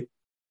differently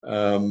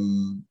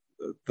than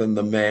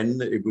the men.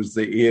 It was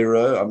the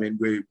era. I mean,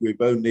 we've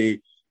only,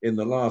 in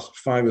the last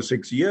 5 or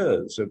 6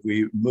 years, have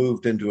we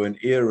moved into an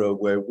era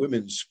where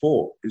women's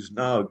sport is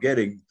now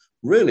getting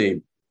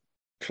really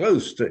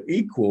close to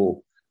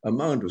equal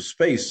amount of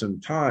space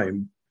and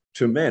time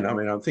to men. I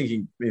mean, I'm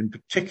thinking in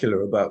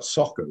particular about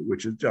soccer,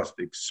 which has just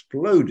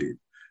exploded.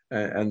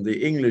 And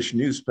the English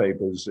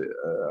newspapers,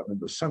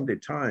 the Sunday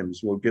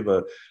Times will give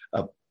a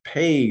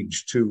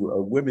page to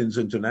a women's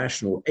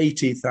international.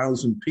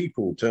 80,000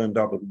 people turned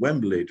up at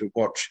Wembley to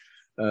watch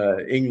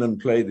England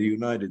play the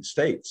United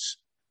States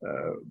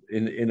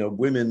in a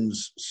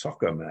women's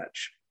soccer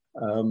match.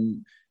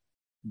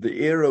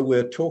 The era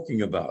we're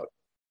talking about,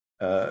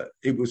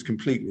 it was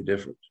completely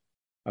different.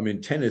 I mean,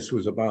 tennis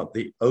was about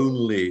the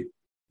only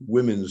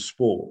women's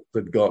sport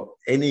that got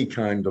any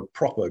kind of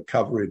proper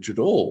coverage at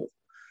all.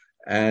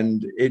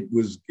 And it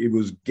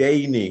was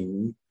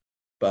gaining,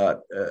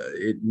 but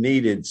it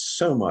needed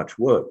so much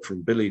work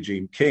from Billie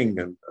Jean King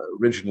and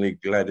originally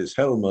Gladys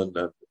Hellman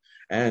and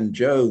Ann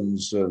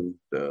Jones and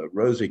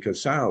Rosie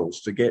Casals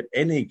to get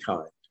any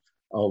kind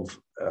of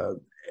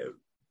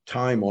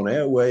time on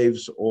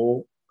airwaves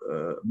or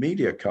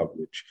media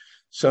coverage.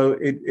 So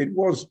it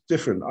was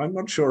different. I'm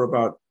not sure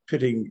about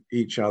pitting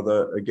each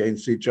other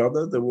against each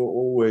other. There were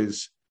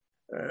always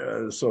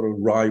sort of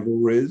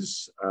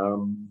rivalries.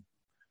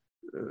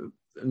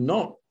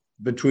 Not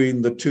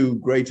between the two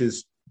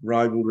greatest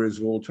rivalries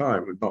of all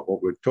time, not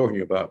what we're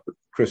talking about, but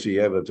Chrissy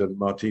Evert and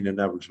Martina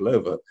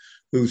Navratilova,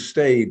 who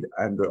stayed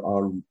and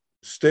are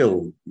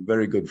still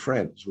very good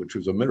friends, which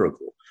was a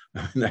miracle.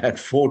 They had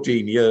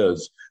 14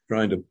 years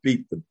trying to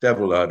beat the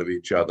devil out of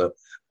each other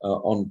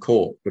on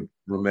court, but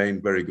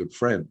remained very good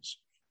friends.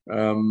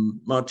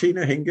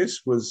 Martina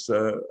Hingis was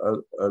a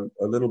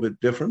little bit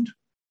different.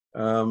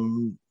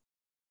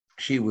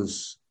 She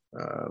was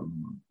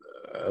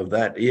of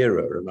that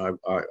era, and I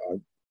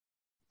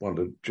want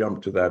to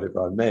jump to that if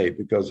I may,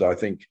 because I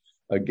think,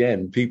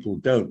 again, people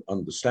don't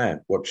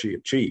understand what she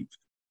achieved.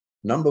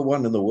 Number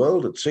one in the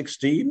world at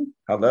 16?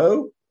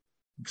 Hello?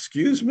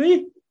 Excuse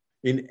me?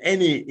 In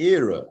any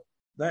era,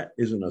 that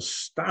is an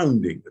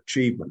astounding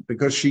achievement,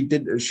 because she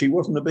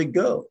wasn't a big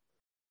girl.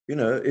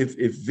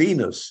 If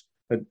Venus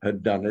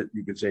had done it,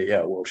 you could say,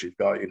 yeah, well, she's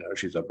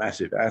a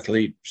massive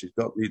athlete, she's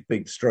got these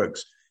big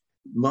strokes.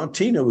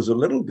 Martina was a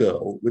little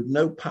girl with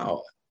no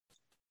power.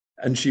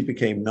 And she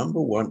became number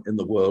one in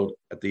the world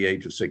at the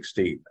age of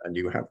 16. And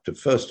you have to,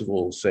 first of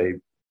all, say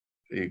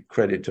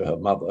credit to her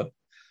mother,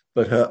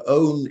 but her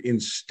own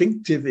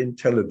instinctive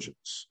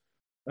intelligence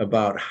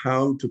about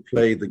how to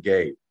play the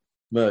game.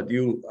 Mert,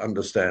 you'll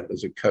understand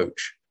as a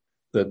coach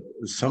that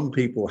some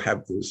people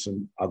have this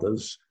and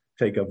others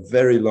take a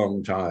very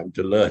long time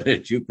to learn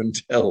it. You can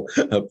tell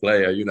a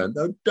player,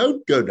 no,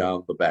 don't go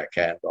down the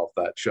backhand off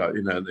that shot.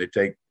 They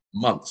take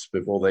months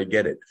before they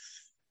get it.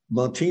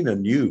 Martina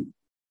knew.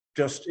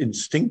 Just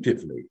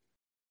instinctively,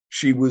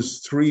 she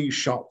was 3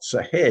 shots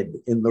ahead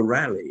in the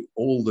rally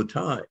all the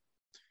time.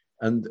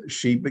 And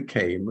she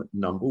became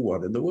number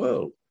one in the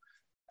world.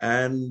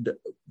 And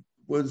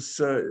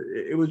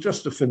it was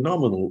just a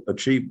phenomenal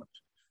achievement.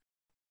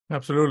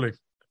 Absolutely.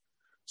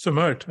 So,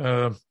 Mert,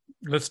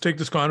 let's take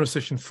this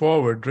conversation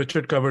forward.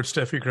 Richard covered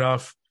Steffi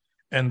Graf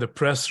and the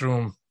press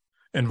room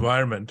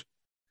environment.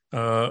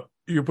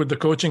 You put the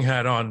coaching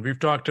hat on. We've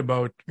talked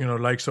about,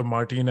 likes of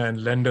Martina and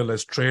Lendl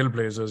as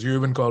trailblazers. You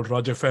even called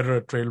Roger Federer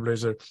a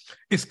trailblazer.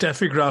 Is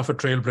Steffi Graf a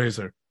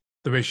trailblazer,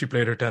 the way she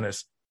played her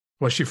tennis?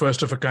 Was she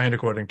first of a kind,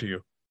 according to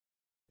you?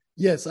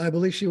 Yes, I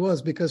believe she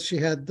was, because she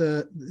had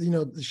the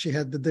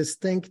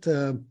distinct,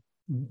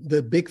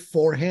 the big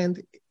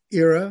forehand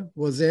era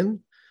was in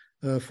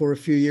for a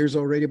few years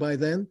already by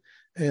then.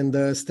 And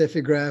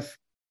Steffi Graf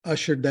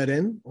ushered that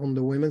in on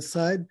the women's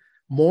side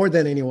more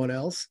than anyone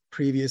else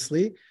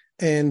previously.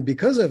 And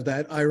because of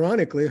that,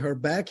 ironically, her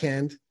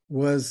backhand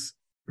was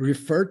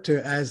referred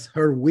to as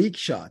her weak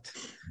shot.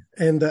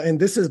 And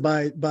this is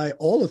by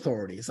all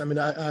authorities. I mean,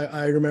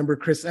 I remember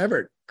Chris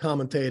Evert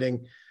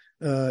commentating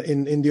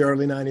in the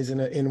early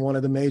 90s in one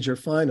of the major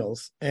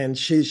finals, and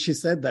she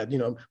said that, you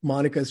know,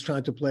 Monica is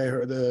trying to play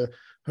her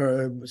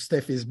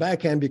Steffi's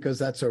backhand because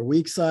that's her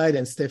weak side,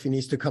 and Steffi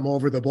needs to come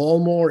over the ball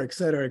more, et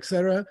cetera, et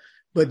cetera.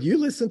 But you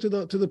listen to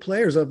the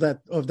players of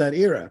that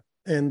era,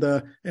 and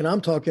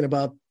I'm talking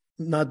about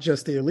not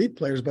just the elite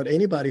players, but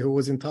anybody who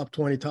was in top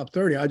 20, top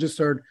 30. I just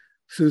heard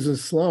Susan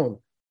Sloan,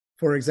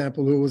 for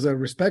example, who was a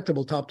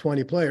respectable top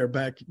 20 player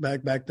back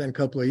then, a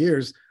couple of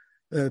years,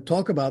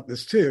 talk about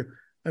this too.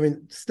 I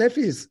mean,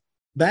 Steffi's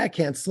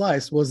backhand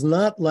slice was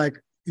not like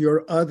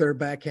your other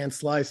backhand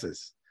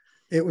slices.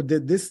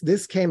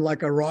 This came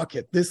like a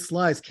rocket. This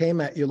slice came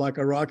at you like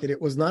a rocket.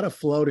 It was not a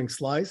floating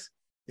slice.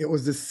 It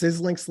was this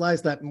sizzling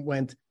slice that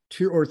went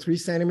 2 or 3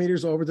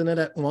 centimeters over the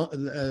net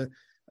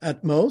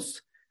at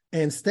most.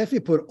 And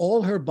Steffi put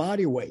all her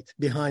body weight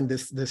behind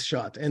this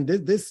shot. And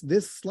this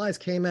slice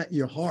came at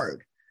you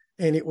hard.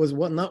 And it was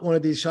not one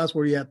of these shots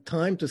where you had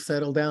time to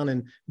settle down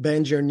and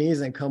bend your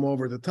knees and come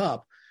over the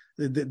top.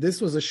 This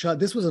was a shot.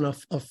 This was an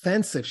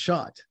offensive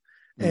shot.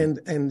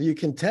 And you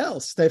can tell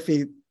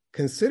Steffi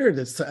considered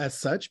it as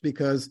such,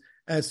 because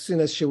as soon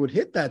as she would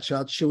hit that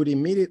shot, she would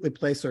immediately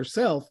place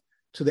herself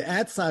to the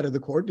ad side of the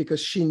court, because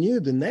she knew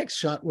the next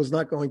shot was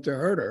not going to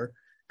hurt her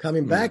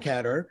coming back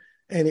at her.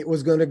 And it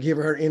was going to give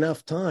her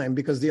enough time,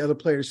 because the other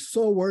players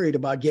so worried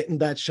about getting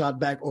that shot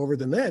back over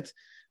the net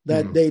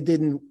that they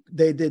didn't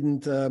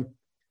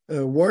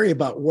worry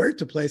about where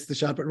to place the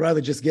shot, but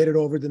rather just get it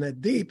over the net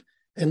deep.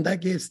 And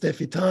that gave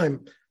Steffi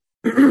time,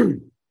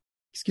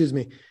 excuse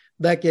me,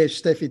 that gave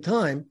Steffi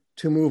time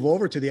to move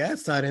over to the ad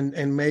side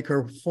and make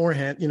her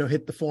forehand,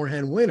 hit the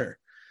forehand winner.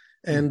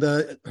 And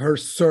her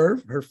first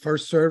serve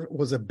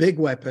was a big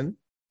weapon.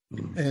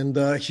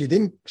 And she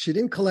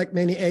didn't collect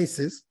many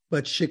aces,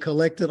 but she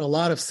collected a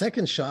lot of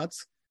second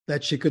shots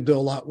that she could do a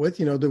lot with.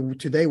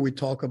 Today we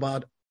talk a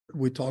lot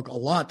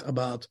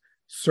about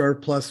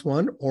serve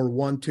 +1 or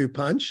 1-2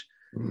 punch,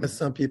 as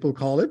some people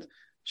call it.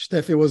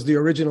 Steffi was the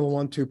original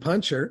 1-2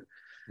 puncher,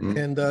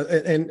 and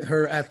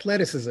her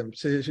athleticism.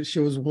 She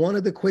was one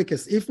of the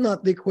quickest, if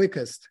not the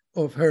quickest,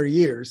 of her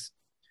years.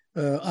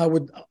 I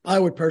would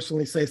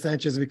personally say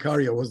Sanchez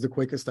Vicario was the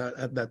quickest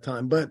at that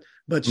time, but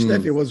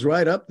Steffi was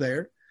right up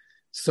there.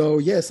 So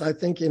yes, I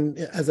think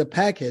as a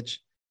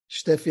package,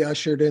 Steffi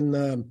ushered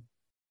in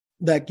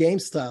that game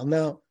style.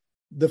 Now,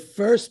 the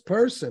first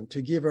person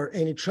to give her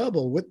any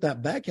trouble with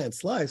that backhand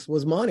slice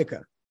was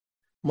Monica.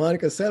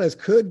 Monica Seles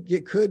could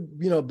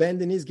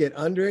bend the knees, get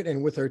under it,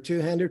 and with her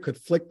two-hander could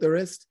flick the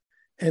wrist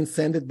and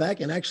send it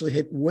back and actually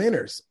hit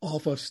winners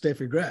off of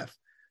Steffi Graf.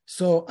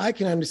 So I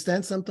can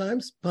understand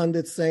sometimes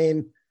pundits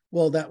saying,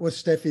 well, that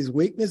was Steffi's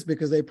weakness,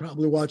 because they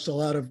probably watched a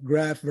lot of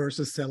Graf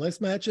versus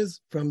Seles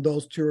matches from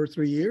those 2 or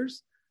 3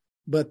 years.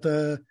 But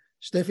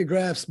Steffi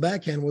Graf's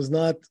backhand was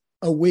not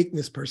a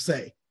weakness per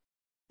se.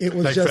 It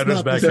was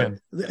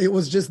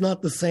just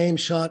not the same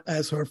shot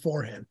as her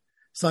forehand.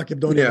 Sakib,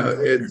 don't. Yeah,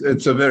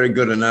 it's a very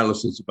good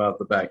analysis about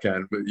the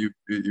backhand, but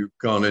you've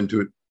gone into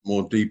it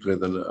more deeply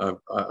than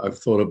I've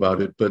thought about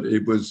it. But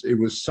it was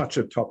such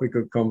a topic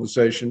of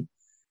conversation,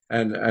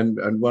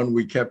 and one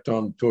we kept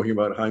on talking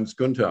about. Heinz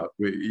Gunther.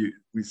 We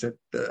said,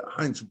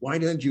 Heinz, why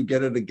don't you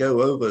get her to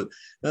go over?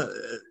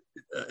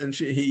 And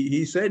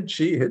he said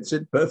she hits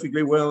it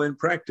perfectly well in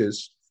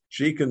practice.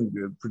 She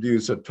can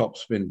produce a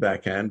topspin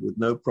backhand with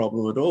no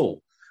problem at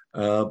all,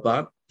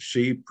 but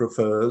she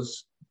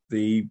prefers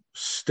the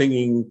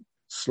stinging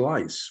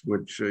slice,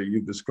 which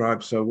you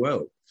described so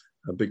well,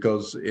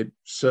 because it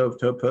served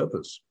her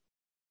purpose.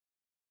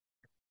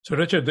 So,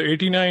 Richard, the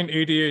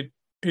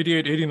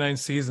 88-89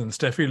 season,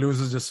 Steffi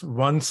loses just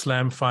one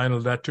slam final,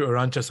 that to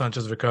Arantxa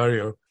Sanchez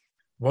Vicario.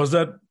 Was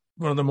that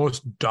one of the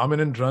most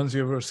dominant runs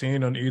you've ever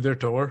seen on either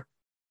tour?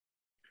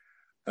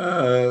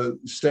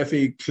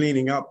 Steffi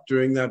cleaning up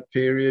during that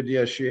period,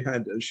 yes, she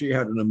had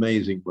an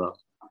amazing run.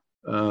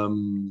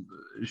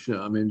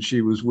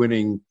 She was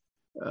winning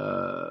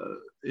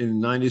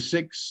in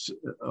 96.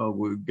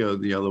 We'll go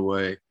the other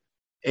way.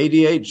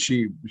 88,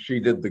 she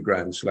did the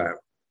Grand Slam.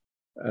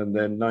 And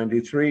then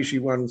 93, she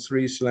won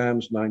 3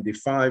 slams.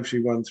 95, she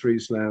won 3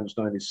 slams.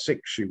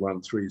 96, she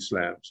won 3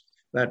 slams.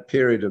 That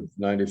period of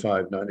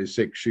 95,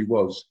 96, she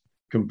was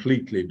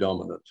completely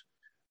dominant.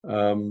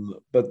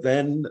 But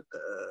then,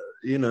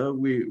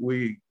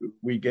 we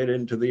get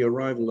into the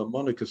arrival of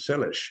Monica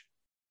Seles.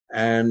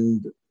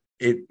 And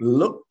it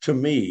looked to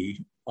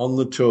me on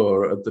the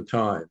tour at the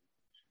time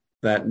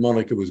that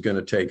Monica was going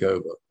to take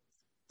over,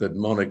 that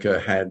Monica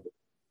had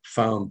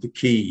found the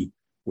key,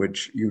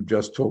 which you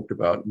just talked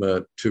about,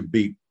 to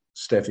beat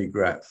Steffi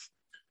Graf.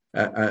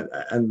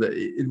 And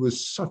it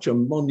was such a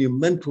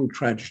monumental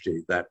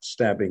tragedy, that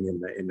stabbing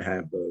in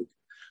Hamburg,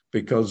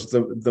 because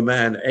the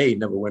man,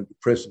 never went to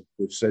prison,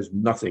 which says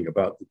nothing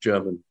about the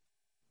German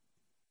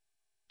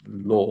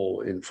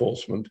law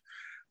enforcement,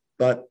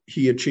 but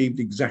he achieved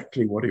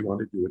exactly what he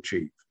wanted to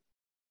achieve.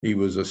 He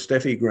was a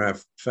Steffi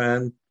Graf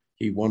fan.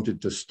 He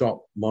wanted to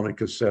stop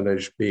Monica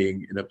Seles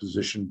being in a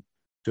position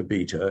to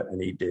beat her,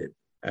 and he did.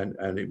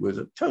 And it was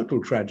a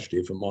total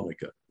tragedy for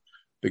Monica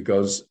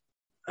because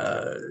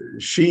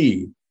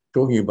she,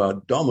 talking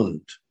about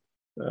dominant,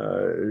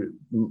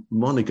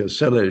 Monica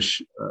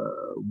Seles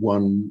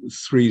won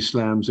 3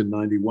 slams in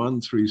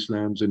 91, 3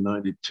 slams in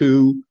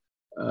 92,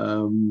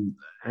 and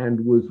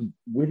was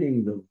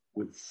winning them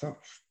with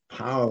such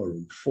power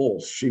and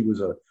force. She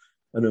was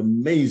an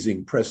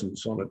amazing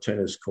presence on a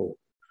tennis court.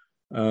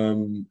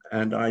 And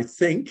I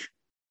think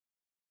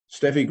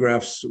Steffi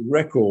Graf's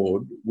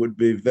record would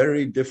be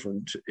very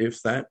different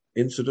if that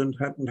incident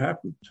hadn't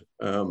happened.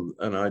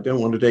 And I don't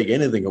want to take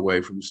anything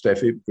away from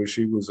Steffi because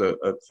she was a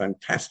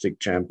fantastic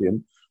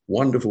champion,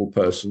 wonderful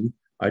person.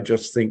 I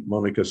just think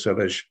Monica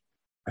Seles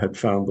had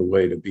found the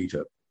way to beat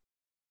her.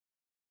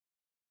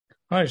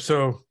 All right,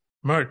 so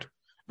Mert,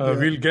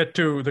 we'll get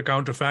to the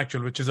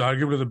counterfactual, which is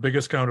arguably the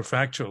biggest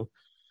counterfactual.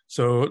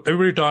 So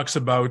everybody talks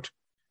about,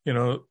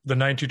 the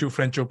 92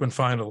 French Open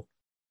final,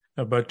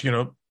 but,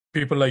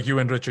 people like you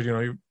and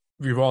Richard,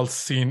 we've all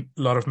seen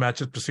a lot of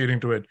matches preceding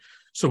to it.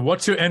 So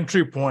what's your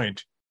entry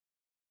point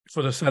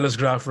for the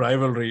Seles-Graf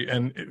rivalry?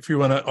 And if you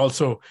want to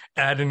also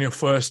add in your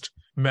first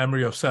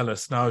memory of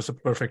Seles, now is the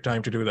perfect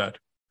time to do that.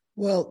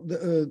 Well,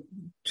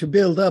 to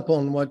build up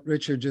on what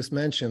Richard just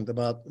mentioned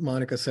about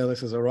Monica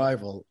Seles as a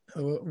rival,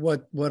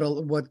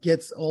 what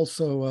gets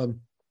also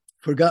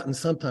forgotten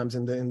sometimes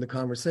in the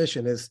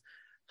conversation is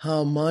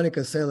how Monica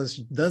Seles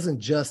doesn't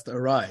just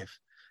arrive,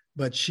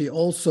 but she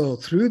also,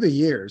 through the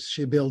years,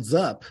 she builds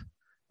up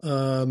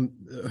her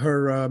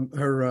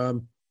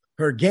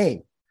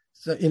game.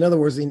 So, in other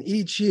words, in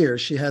each year,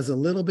 she has a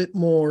little bit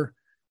more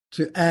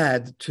to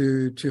add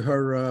to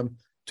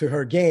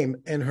her game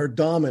and her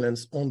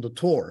dominance on the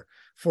tour.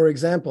 For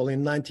example,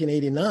 in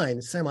 1989,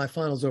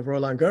 semifinals of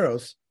Roland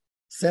Garros,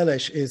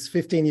 Seles is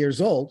 15 years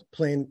old,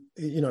 playing.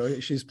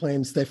 She's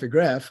playing Steffi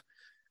Graf,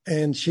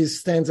 and she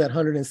stands at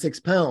 106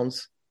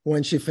 pounds.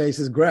 When she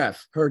faces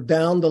Graf, her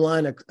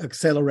down-the-line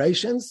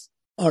accelerations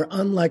are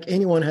unlike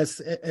anyone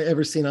has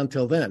ever seen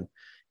until then.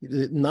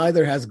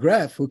 Neither has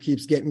Graf, who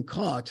keeps getting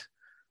caught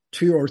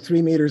 2 or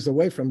 3 meters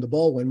away from the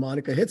ball when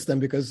Monica hits them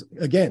because,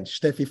 again,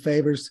 Steffi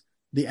favors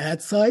the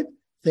ad side,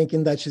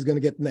 thinking that she's going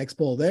to get the next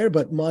ball there,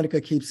 but Monica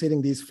keeps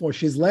hitting these four.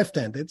 She's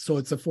left-handed, so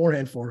it's a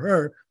forehand for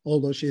her,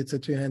 although she hits a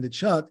two-handed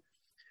shot.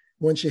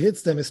 When she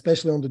hits them,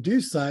 especially on the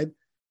deuce side,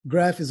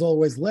 Graf is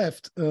always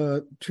left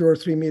 2 or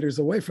 3 meters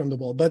away from the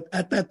ball. But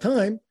at that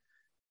time,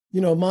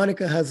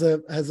 Monica has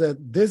a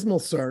dismal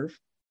serve.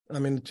 I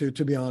mean,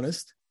 to be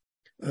honest,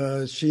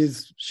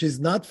 she's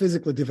not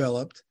physically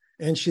developed,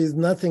 and she's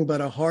nothing but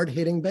a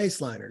hard-hitting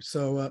baseliner.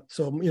 So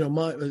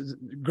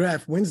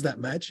Graf wins that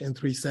match in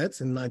 3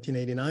 sets in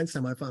 1989,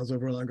 semifinals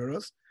over Roland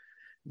Garros.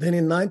 Then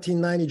in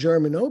 1990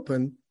 German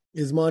Open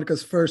is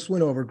Monica's first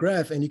win over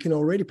Graf, and you can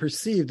already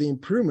perceive the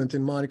improvement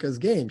in Monica's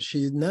game.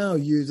 She now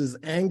uses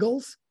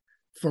angles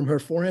from her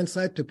forehand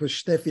side to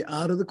push Steffi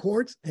out of the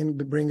court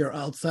and bring her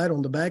outside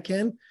on the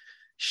backhand.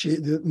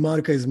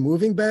 Monica is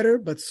moving better,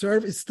 but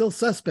serve is still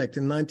suspect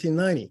in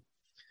 1990.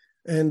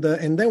 And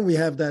then we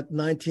have that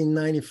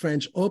 1990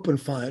 French Open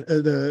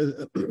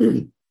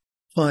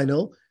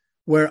final,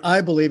 where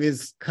I believe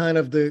is kind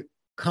of the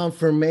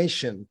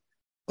confirmation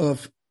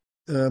of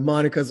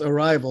Monica's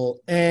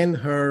arrival and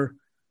her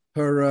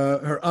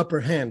upper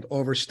hand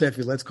over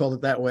Steffi. Let's call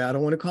it that way. I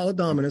don't want to call it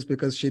dominance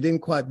because she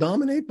didn't quite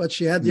dominate, but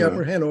she had the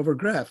upper hand over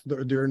Graf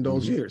during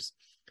those years.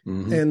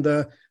 Mm-hmm. And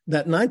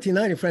that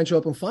 1990 French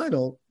Open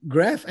final,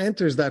 Graf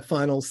enters that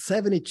final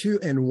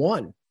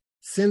 72-1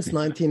 since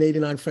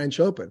 1989 French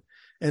Open.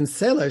 And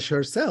Seles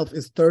herself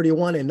is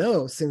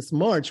 31-0 since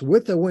March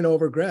with a win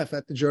over Graf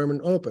at the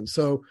German Open.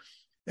 So,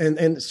 and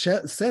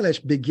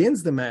Seles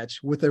begins the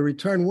match with a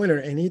return winner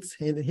and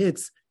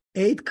hits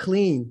 8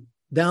 clean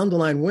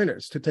down-the-line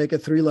winners to take a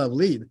 3-love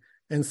lead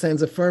and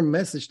sends a firm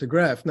message to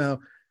Graf. Now,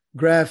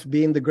 Graf,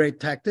 being the great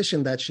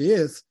tactician that she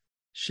is,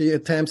 she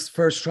attempts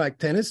first strike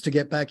tennis to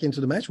get back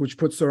into the match, which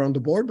puts her on the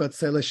board, but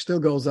Seles still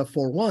goes up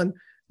 4-1.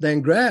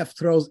 Then Graf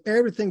throws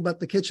everything but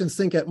the kitchen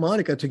sink at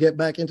Monica to get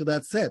back into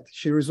that set.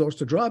 She resorts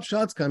to drop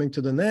shots, coming to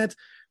the net,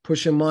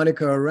 pushing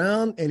Monica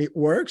around, and it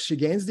works. She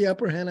gains the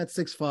upper hand at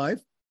 6-5,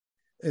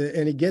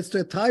 and it gets to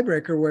a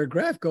tiebreaker where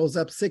Graf goes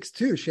up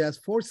 6-2. She has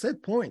 4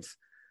 set points.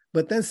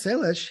 But then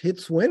Seles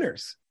hits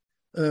winners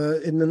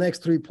in the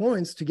next 3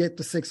 points to get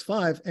to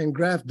 6-5, and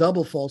Graf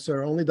double faults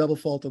her, only double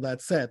fault of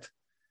that set,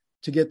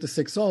 to get to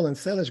 6-all, and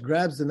Seles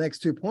grabs the next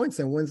 2 points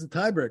and wins the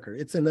tiebreaker.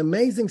 It's an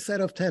amazing set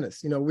of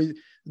tennis. The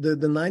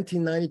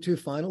 1992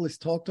 final is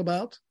talked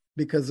about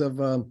because of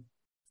the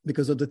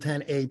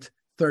 10-8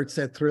 third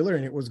set thriller,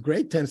 and it was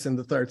great tennis in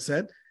the third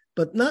set,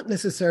 but not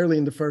necessarily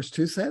in the first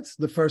 2 sets.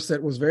 The first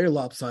set was very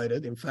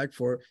lopsided, in fact,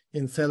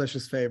 in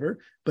Seles's favor.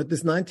 But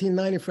this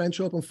 1990 French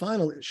Open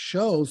final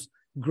shows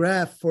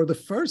Graf for the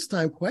first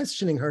time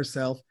questioning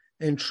herself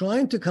and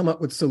trying to come up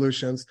with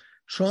solutions,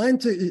 having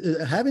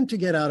to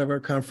get out of her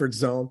comfort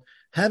zone,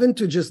 having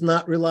to just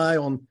not rely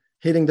on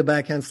hitting the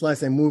backhand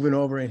slice and moving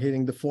over and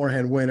hitting the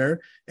forehand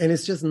winner. And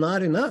it's just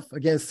not enough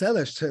against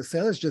Seles.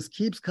 Seles just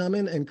keeps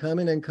coming and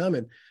coming and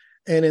coming.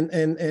 And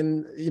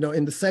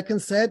in the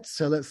second set,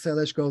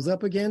 Seles goes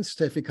up again.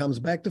 Steffi comes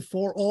back to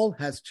 4-all,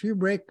 has 2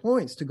 break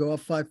points to go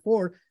up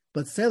 5-4,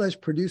 but Seles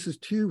produces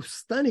 2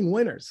 stunning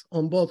winners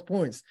on both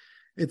points.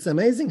 It's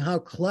amazing how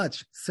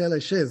clutch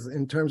Seles is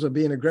in terms of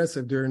being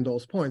aggressive during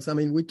those points. I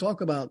mean, we talk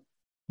about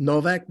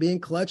Novak being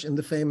clutch in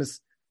the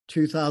famous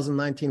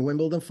 2019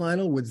 Wimbledon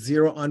final with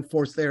 0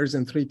 unforced errors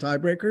and 3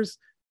 tiebreakers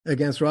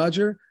against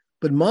Roger.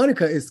 But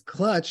Monica is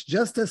clutch,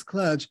 just as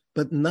clutch,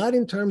 but not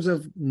in terms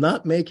of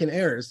not making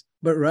errors,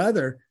 but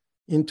rather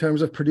in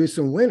terms of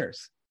producing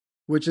winners,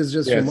 which is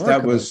just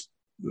remarkable.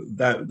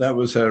 That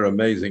was her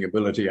amazing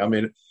ability. I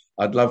mean,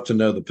 I'd love to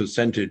know the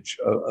percentage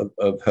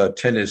of her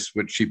tennis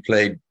which she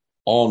played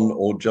on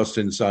or just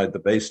inside the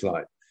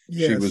baseline.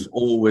 Yes. She was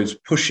always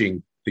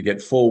pushing to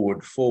get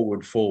forward,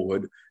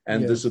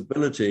 and this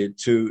ability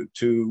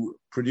to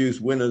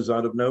produce winners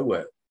out of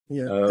nowhere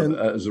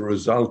as a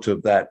result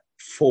of that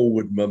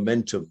forward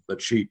momentum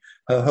that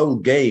her whole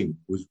game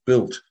was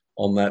built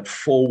on that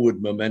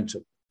forward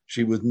momentum.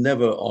 She was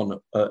never on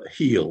a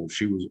heel.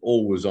 She was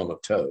always on a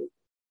toe.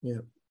 Yeah.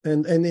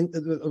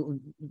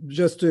 And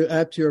just to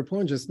add to your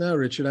point just now,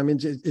 Richard, I mean,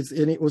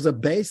 it was a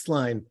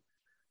baseline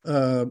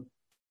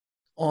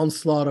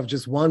onslaught of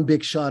just one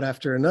big shot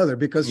after another,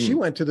 because she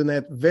went to the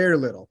net very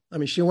little. I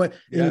mean, she went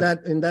in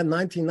that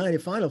 1990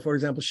 final, for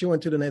example, she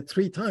went to the net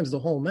 3 times the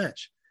whole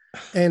match.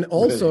 And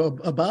also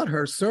about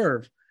her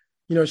serve,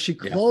 she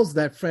closed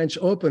that French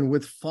Open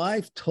with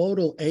 5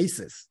 total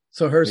aces.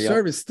 So her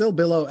serve is still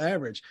below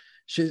average.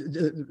 She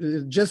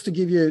just to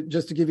give you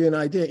an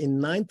idea, in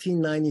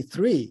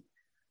 1993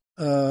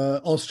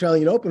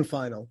 Australian Open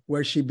final,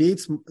 where she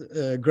beats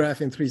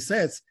Graf in 3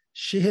 sets,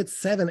 she hit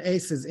 7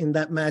 aces in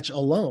that match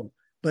alone.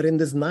 But in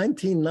this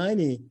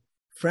 1990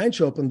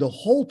 French Open, the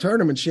whole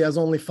tournament, she has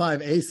only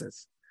 5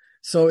 aces.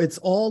 So it's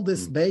all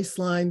this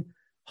baseline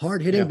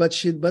hard hitting.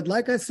 Yeah. But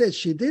like I said,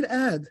 she did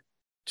add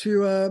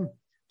to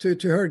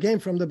her game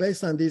from the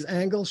baseline, these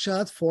angle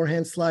shots,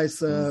 forehand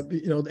slice,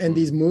 and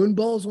these moon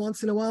balls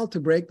once in a while to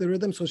break the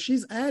rhythm. So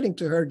she's adding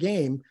to her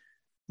game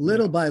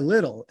little by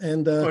little.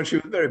 And she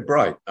was very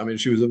bright. I mean,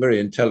 she was a very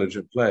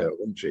intelligent player,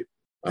 wasn't she?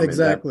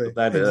 Exactly.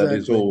 That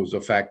is always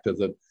a factor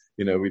that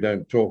we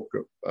don't talk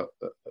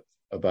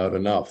about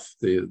enough.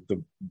 The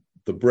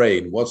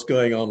brain, what's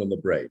going on in the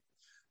brain,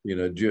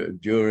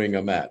 during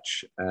a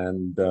match,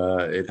 and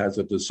it has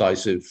a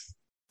decisive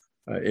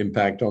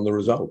impact on the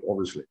result,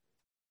 obviously.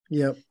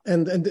 Yeah,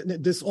 and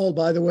this all,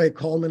 by the way,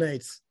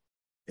 culminates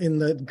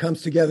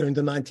comes together in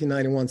the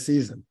 1991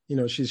 season.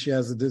 She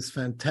has this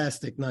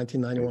fantastic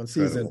 1991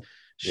 season.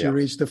 She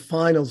reached the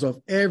finals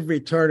of every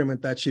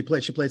tournament that she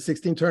played. She played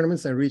 16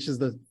 tournaments and reaches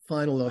the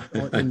final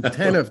in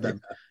 10 of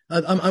them.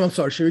 I'm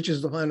sorry, she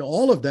reaches the final,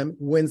 all of them,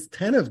 wins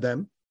 10 of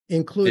them,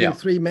 including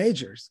 3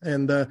 majors.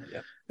 And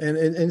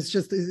it's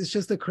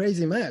just a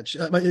crazy match.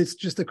 It's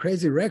just a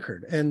crazy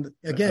record. And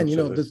again,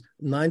 this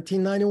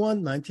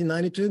 1991,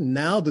 1992,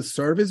 now the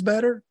serve is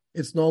better.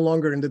 It's no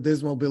longer in the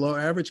dismal below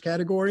average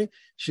category.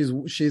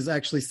 She's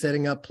actually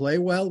setting up play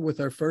well with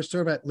her first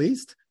serve, at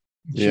least.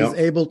 She's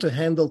able to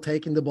handle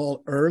taking the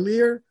ball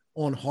earlier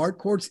on hard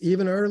courts,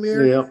 even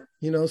earlier.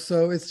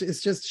 So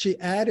it's just she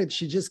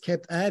just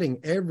kept adding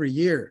every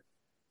year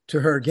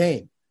to her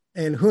game.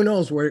 And who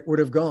knows where it would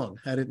have gone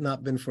had it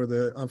not been for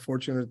the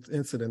unfortunate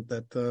incident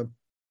that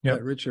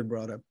Richard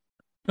brought up.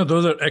 No,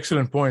 those are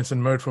excellent points.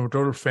 And Mert, from a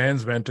total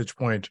fan's vantage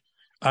point,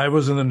 I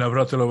was in the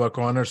Navratilova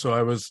corner, so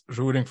I was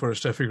rooting for a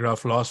Steffi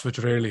Graf loss, which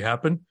rarely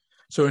happened.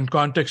 So in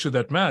context to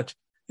that match,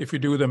 if you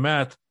do the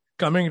math,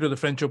 coming into the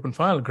French Open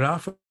final,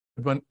 Graf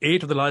won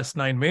 8 of the last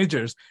 9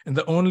 majors, and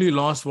the only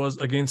loss was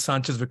against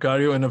Sanchez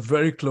Vicario in a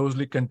very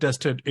closely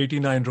contested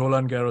 89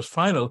 Roland Garros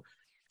final.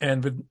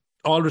 And with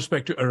all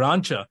respect to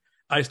Arantxa,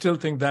 I still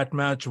think that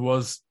match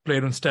was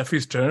played on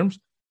Steffi's terms.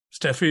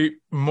 Steffi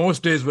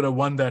most days would have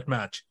won that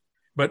match.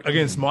 But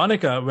against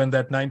Monica, when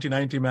that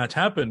 1990 match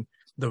happened,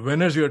 the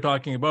winners you're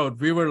talking about,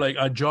 we were like,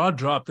 our jaw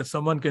dropped that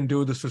someone can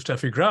do this to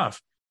Steffi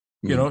Graf.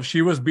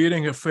 She was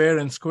beating her fair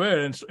and square,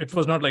 and it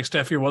was not like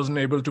Steffi wasn't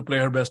able to play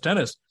her best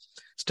tennis.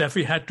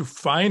 Steffi had to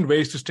find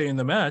ways to stay in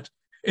the match.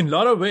 In a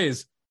lot of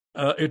ways,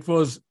 it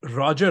was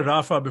Roger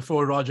Rafa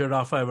before Roger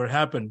Rafa ever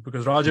happened,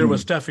 because Roger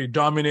was Steffi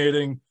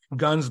dominating,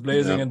 guns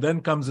blazing, and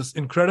then comes this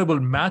incredible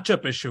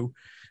matchup issue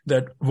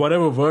that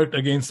whatever worked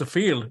against the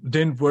field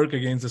didn't work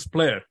against this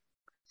player.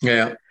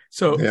 Yeah.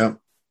 So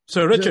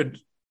Richard,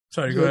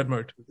 sorry, go ahead,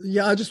 Mert.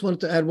 Yeah, I just wanted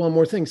to add one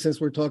more thing, since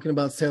we're talking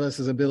about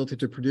Seles' ability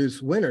to produce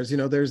winners.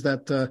 There's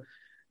that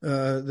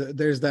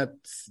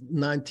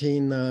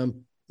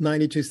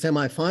 1992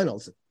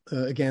 semifinals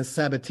against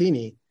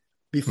Sabatini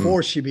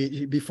before she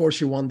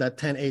won that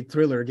 10-8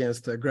 thriller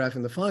against Graf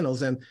in the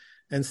finals, and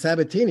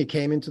Sabatini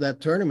came into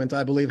that tournament,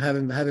 I believe,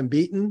 having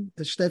beaten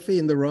Steffi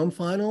in the Rome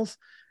finals,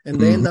 and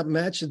they end up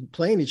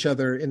playing each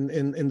other in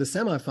the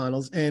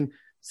semifinals, and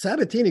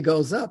Sabatini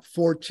goes up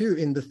 4-2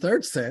 in the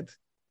third set,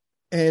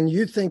 and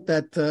you think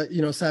that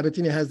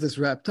Sabatini has this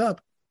wrapped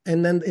up,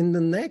 and then in the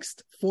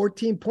next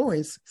 14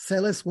 points,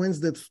 Seles wins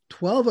the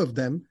 12 of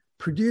them,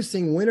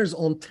 producing winners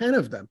on 10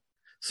 of them.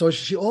 So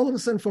she all of a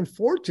sudden from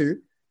 4-2,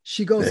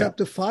 she goes up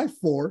to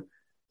 5-4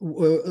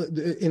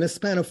 in a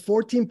span of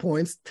 14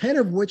 points, 10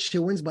 of which she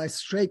wins by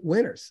straight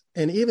winners.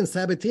 And even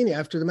Sabatini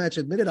after the match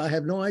admitted, I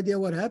have no idea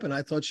what happened.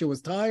 I thought she was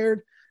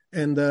tired.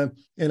 And I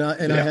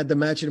had the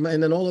match, and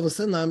then all of a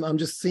sudden I'm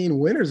just seeing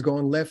winners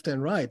going left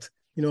and right,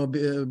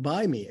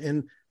 by me,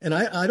 and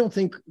I don't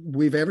think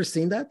we've ever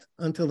seen that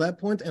until that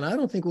point, and I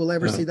don't think we'll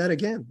ever see that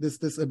again.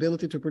 This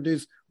ability to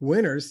produce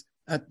winners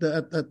at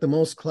the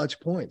most clutch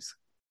points.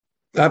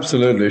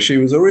 Absolutely, she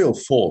was a real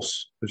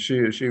force.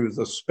 She was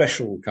a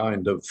special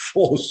kind of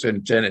force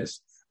in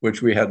tennis,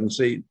 which we hadn't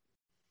seen.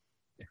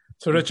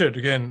 So, Richard,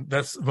 again,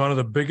 that's one of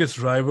the biggest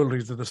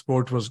rivalries that the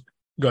sport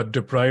got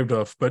deprived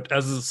of. But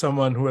as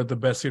someone who had the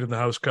best seat in the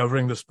house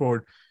covering the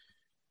sport,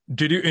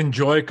 did you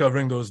enjoy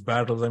covering those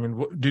battles? I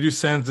mean, did you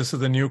sense this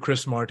is the new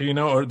Chris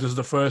Martina, or this is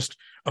the first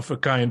of a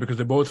kind? Because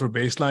they both were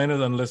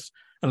baseliners,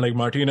 unlike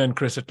Martina and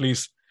Chris at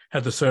least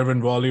had the serve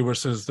and volley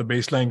versus the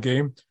baseline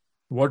game.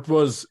 What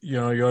was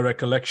your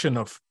recollection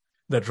of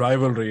that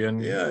rivalry?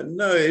 And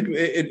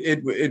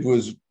it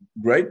was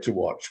great to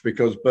watch,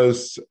 because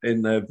both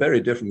in their very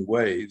different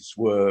ways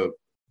were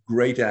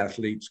great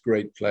athletes,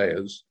 great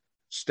players.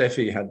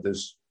 Steffi had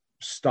this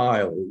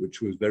style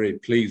which was very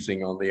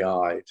pleasing on the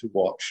eye to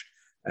watch,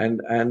 and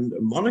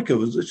Monica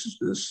was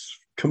this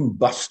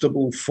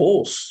combustible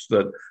force,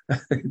 that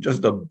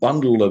just a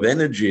bundle of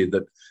energy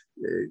that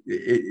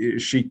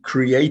she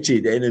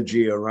created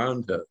energy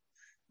around her,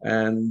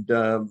 and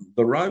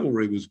the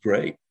rivalry was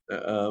great.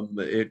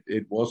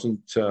 It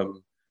wasn't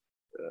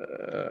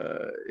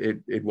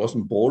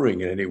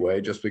boring in any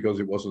way just because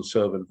it wasn't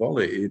serve and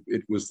volley.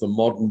 It was the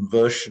modern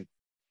version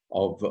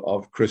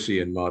of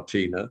Chrissy and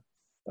Martina,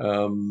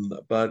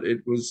 but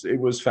it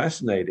was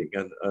fascinating,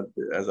 and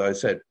as I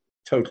said,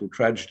 total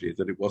tragedy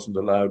that it wasn't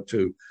allowed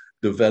to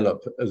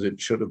develop as it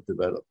should have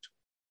developed.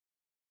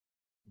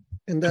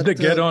 And did they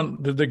get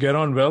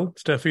on well,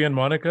 Steffi and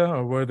Monica,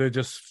 or were they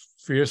just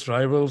fierce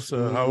rivals?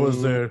 How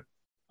was their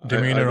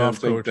demeanor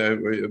off court?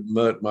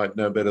 Mert might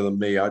know better than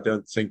me. I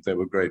don't think they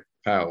were great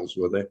pals,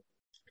 were they?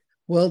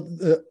 Well,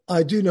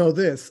 I do know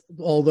this,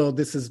 although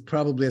this is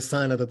probably a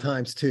sign of the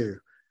times too.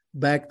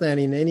 Back then,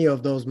 in any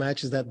of those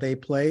matches that they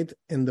played,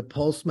 in the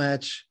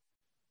post-match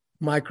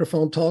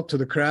microphone talk to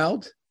the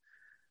crowd,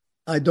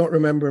 I don't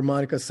remember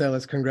Monica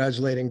Seles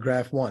congratulating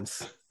Graf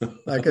once.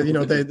 Like,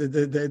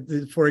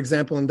 they, for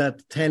example, in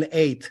that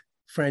 10-8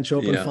 French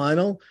Open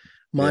final,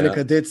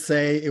 Monica did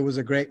say it was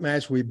a great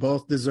match. We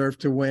both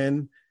deserved to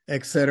win,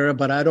 etc.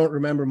 But I don't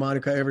remember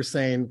Monica ever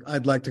saying,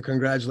 I'd like to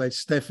congratulate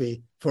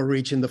Steffi for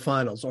reaching the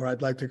finals, or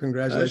I'd like to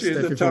congratulate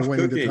Steffi for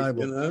winning the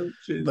title.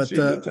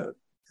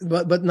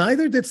 But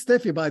neither did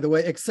Steffi, by the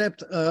way,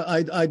 except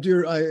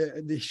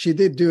she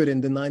did do it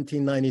in the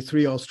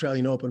 1993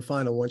 Australian Open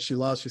final. When she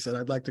lost, she said,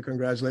 I'd like to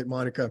congratulate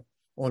Monica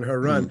on her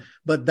run.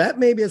 But that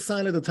may be a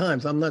sign of the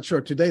times. I'm not sure.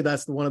 Today,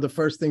 that's one of the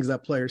first things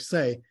that players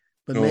say.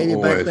 But maybe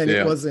back then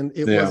it wasn't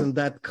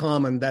that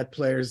common that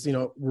players,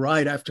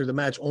 right after the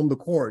match on the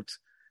court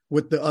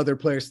with the other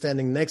players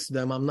standing next to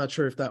them. I'm not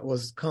sure if that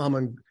was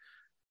common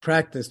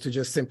practice to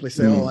just simply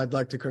say, I'd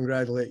like to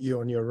congratulate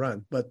you on your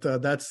run. But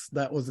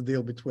that was the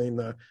deal between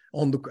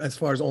as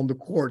far as on the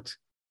court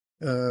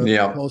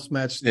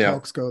post-match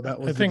talks go. That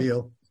was the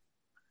deal.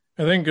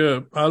 I think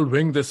I'll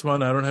wing this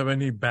one. I don't have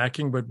any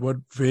backing, but what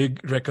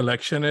vague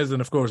recollection is, and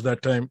of course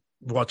that time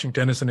watching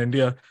tennis in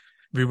India,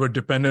 we were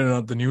dependent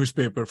on the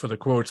newspaper for the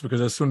quotes,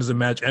 because as soon as the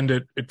match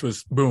ended, it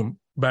was boom,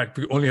 back.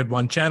 We only had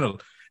one channel.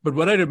 But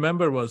what I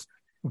remember was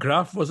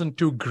Graf wasn't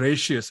too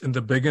gracious in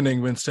the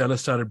beginning when Stella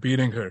started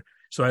beating her.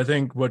 So I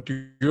think what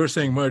you're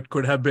saying, Mert,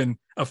 could have been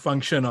a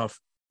function of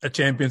a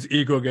champion's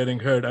ego getting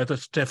hurt. I thought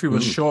Steffi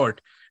was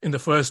short in the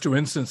first two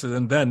instances.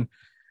 And then,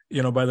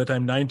 by the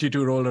time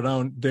 92 rolled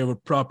around, they were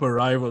proper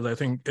rivals, I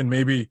think, and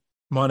maybe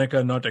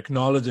Monica not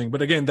acknowledging.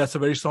 But again, that's a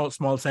very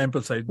small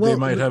sample size. Well, they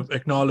might have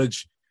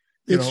acknowledged.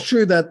 It's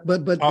true that,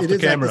 but it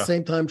is at the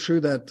same time true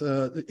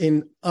that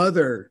in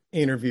other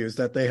interviews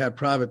that they had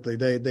privately,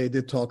 they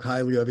did talk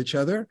highly of each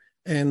other.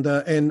 And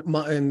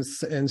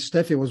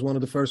Steffi was one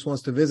of the first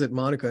ones to visit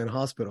Monica in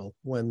hospital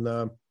when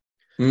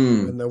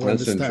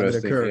this time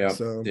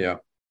occurred.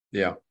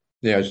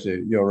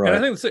 You're right.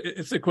 And I think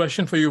it's a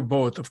question for you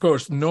both. Of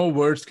course, no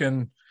words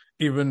can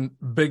even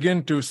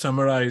begin to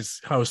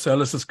summarize how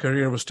Seles'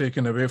 career was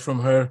taken away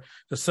from her.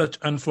 It's such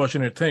an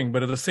unfortunate thing.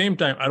 But at the same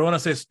time, I don't want to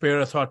say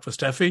spare a thought for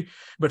Steffi,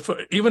 but for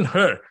even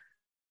her,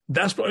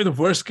 that's probably the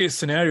worst case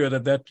scenario,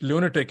 that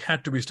lunatic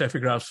had to be Steffi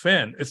Graf's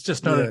fan. It's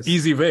just not an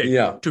easy way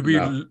to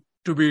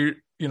be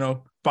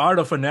part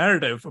of a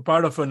narrative, a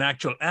part of an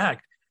actual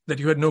act that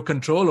you had no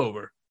control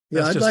over.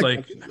 That's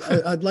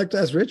I'd like to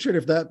ask Richard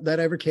if that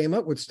ever came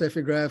up with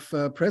Steffi Graf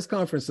press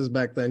conferences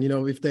back then.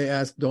 If they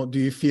asked, do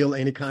you feel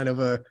any kind of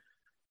a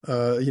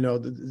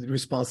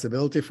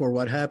responsibility for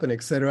what happened,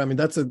 etc. I mean,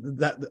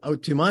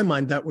 to my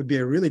mind, that would be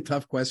a really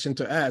tough question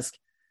to ask.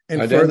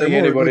 And I don't think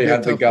anybody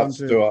had the guts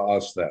to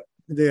ask that.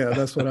 Yeah,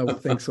 that's what I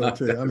would think so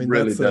too. I mean,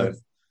 really don't.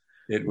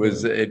 It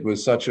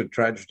was such a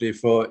tragedy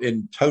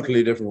in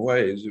totally different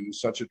ways. It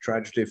was such a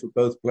tragedy for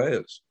both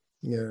players.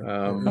 Yeah,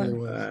 it really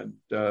was. And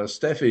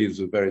Steffi is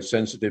a very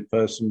sensitive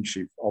person.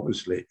 She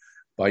obviously,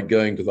 by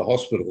going to the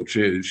hospital,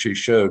 she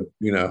showed,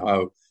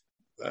 how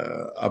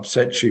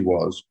upset she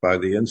was by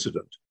the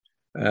incident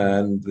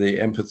and the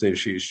empathy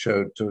she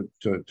showed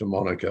to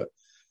Monica.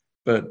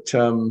 But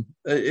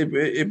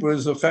it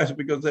was a fact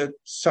because they're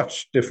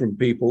such different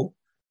people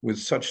with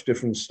such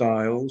different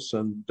styles.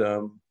 And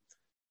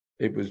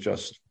it was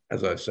just,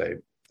 as I say,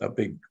 a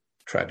big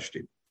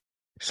tragedy.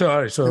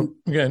 So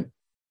again,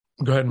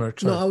 go ahead,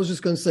 Mert. No, I was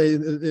just going to say,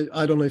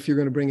 I don't know if you're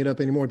going to bring it up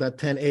anymore. That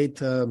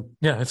 10-8.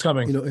 Yeah, it's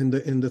coming.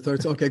 In the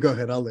third. Okay, go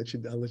ahead. I'll let you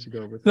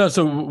go over. No,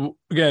 so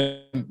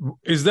again,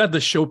 is that the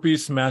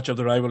showpiece match of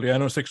the rivalry? I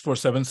know 6-4,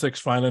 7-6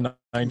 final in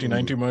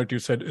 1990. Mert, you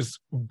said is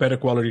better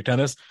quality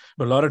tennis,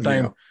 but a lot of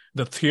time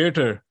the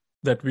theater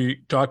that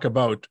we talk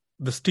about,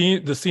 the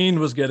scene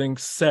was getting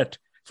set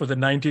for the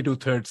 92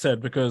 third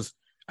set because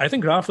I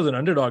think Graf was an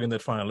underdog in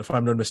that final, if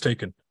I'm not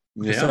mistaken.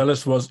 Yeah.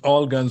 Seles was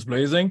all guns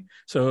blazing.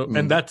 So,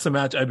 and that's a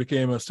match I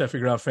became a Steffi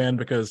Graf fan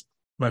because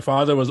my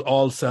father was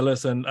all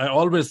Seles. And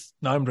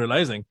now I'm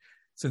realizing,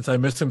 since I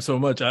miss him so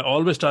much, I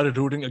always started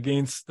rooting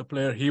against the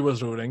player he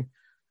was rooting.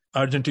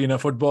 Argentina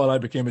football, I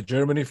became a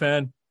Germany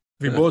fan.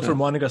 We both were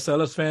Monica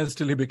Seles fans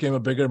till he became a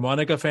bigger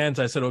Monica fan.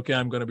 So I said, okay,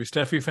 I'm going to be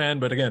Steffi fan.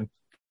 But again,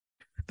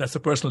 that's a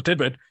personal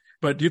tidbit.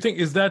 But do you think,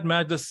 is that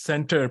match the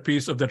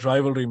centerpiece of that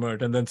rivalry,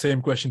 Mert? And then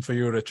same question for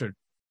you, Richard.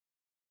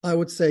 I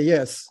would say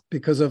yes,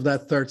 because of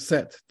that third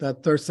set.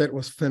 That third set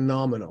was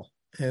phenomenal.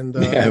 And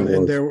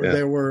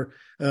there were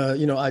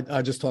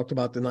I just talked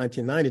about the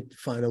 1990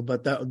 final,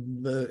 but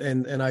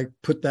and I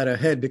put that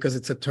ahead because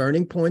it's a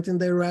turning point in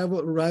their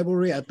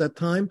rivalry at that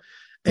time.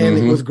 And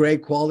it was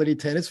great quality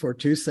tennis for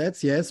two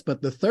sets, yes.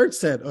 But the third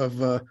set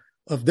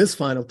of this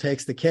final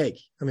takes the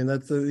cake. I mean,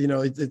 that's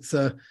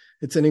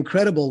it's an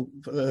incredible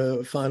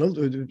final.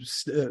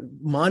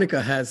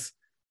 Monica has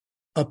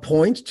a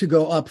point to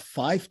go up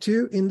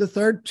 5-2 in the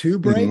third, 2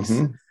 breaks,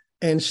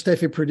 and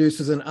Steffi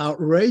produces an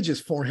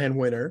outrageous forehand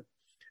winner.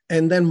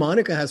 And then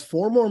Monica has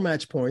 4 more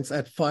match points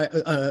at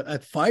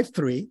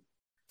 5-3,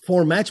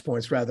 4 match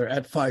points rather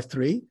at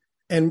 5-3,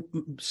 and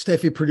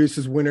Steffi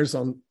produces winners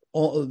on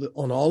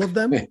all of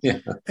them.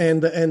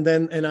 And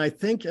I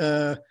think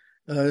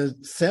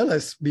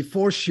Seles,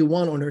 before she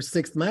won on her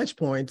 6th match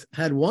point,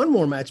 had 1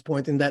 more match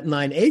point in that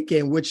 9-8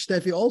 game, which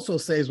Steffi also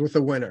saves with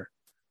a winner.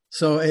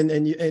 So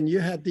and you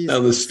had these. Now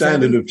the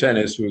standard of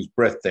tennis was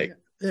breathtaking.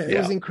 Yeah, it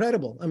was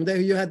incredible. I mean,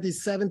 you had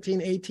these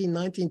 17, 18,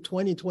 19,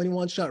 20,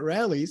 21 shot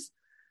rallies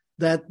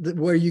that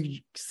where you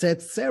said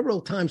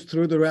several times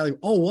through the rally,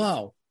 oh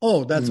wow,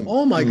 oh that's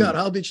oh my God,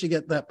 how did she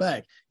get that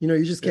back?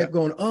 You just kept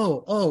going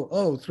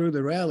oh through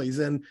the rallies,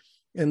 and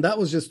that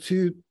was just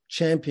 2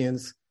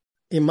 champions,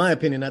 in my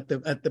opinion, at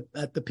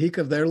the peak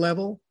of their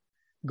level,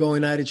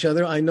 going at each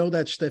other. I know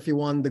that Steffi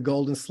won the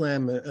Golden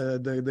Slam,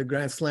 the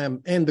Grand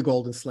Slam and the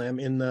Golden Slam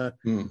in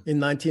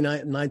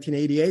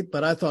 1988,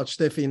 but I thought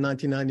Steffi in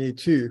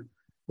 1992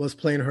 was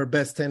playing her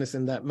best tennis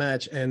in that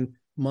match, and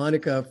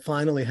Monica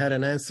finally had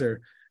an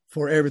answer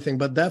for everything.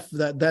 But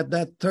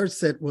that third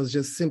set was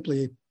just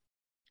simply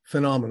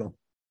phenomenal.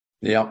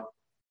 Yeah,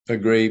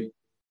 agreed.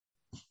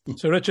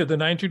 So, Richard, the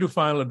 92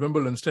 final at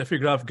Wimbledon,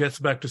 Steffi Graf gets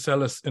back to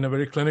Seles in a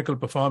very clinical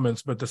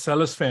performance, but the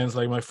Seles fans,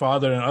 like my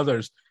father and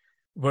others,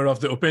 were of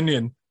the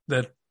opinion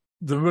that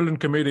the Wimbledon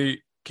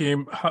committee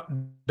came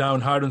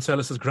down hard on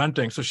Seles's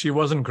grunting. So she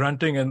wasn't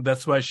grunting, and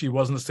that's why she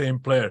wasn't the same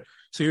player.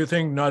 So you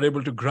think not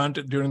able to grunt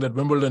during that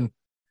Wimbledon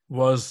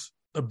was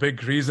a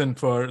big reason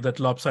for that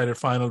lopsided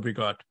final we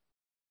got?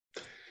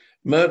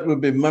 Mert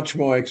would be much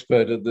more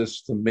expert at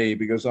this than me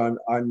because I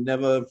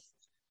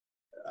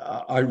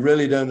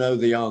really don't know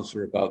the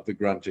answer about the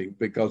grunting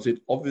because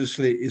it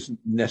obviously isn't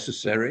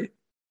necessary,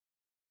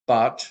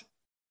 but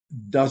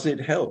does it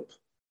help?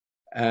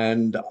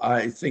 And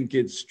I think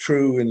it's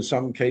true in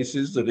some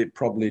cases that it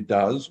probably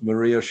does.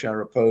 Maria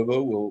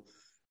Sharapova will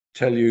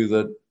tell you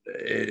that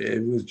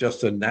it was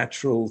just a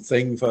natural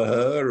thing for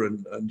her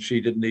and she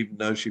didn't even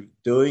know she was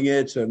doing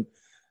it. And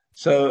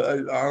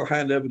so I'll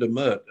hand over to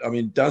Mert. I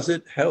mean, does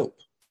it help?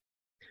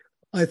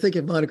 I think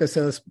if Monica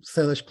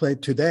Seles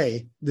played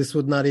today, this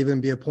would not even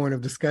be a point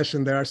of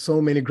discussion. There are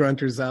so many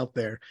grunters out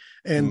there.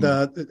 And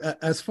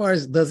as far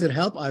as does it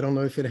help, I don't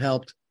know if it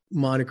helped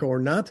Monica or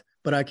not,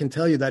 but I can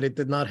tell you that it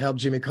did not help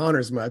Jimmy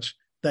Connors much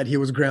that he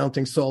was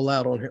grunting so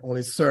loud on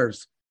his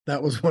serves.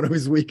 That was one of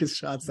his weakest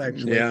shots,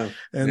 actually.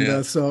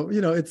 So,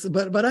 it's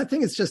but I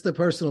think it's just a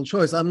personal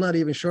choice. I'm not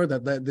even sure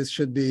that this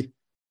should be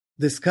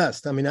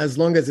discussed. I mean, as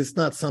long as it's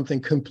not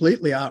something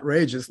completely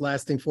outrageous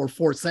lasting for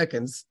 4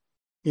 seconds,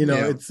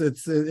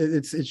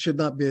 it should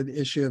not be an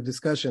issue of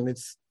discussion.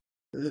 It's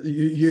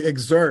you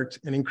exert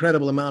an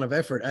incredible amount of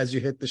effort as you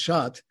hit the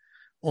shot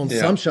on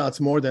some shots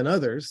more than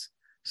others.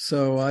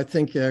 So I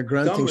think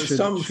grunting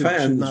some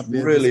fans not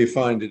be really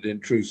find it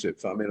intrusive.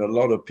 I mean, a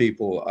lot of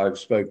people I've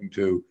spoken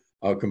to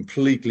are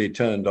completely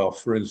turned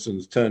off. For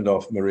instance, turned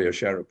off Maria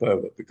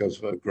Sharapova because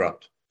of her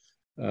grunt.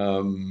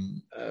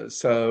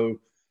 So,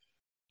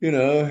 in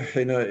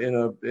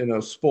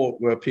a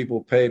sport where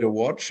people pay to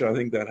watch, I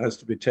think that has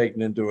to be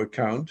taken into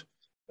account.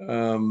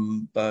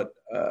 but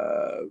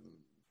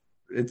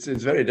it's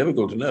very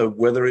difficult to know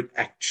whether it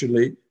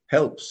actually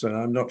helps, and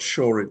I'm not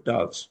sure it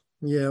does.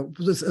 Yeah,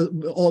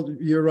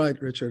 you're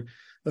right, Richard.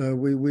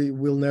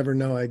 We'll never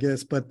know, I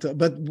guess. But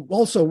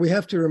also we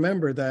have to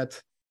remember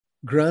that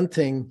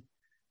grunting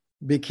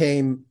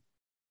became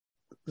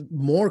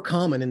more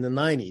common in the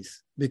 90s,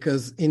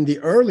 because in the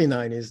early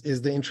 90s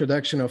is the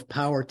introduction of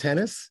power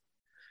tennis.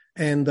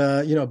 And,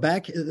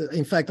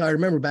 in fact, I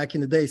remember back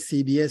in the day,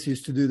 CBS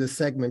used to do this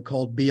segment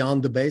called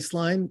Beyond the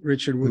Baseline.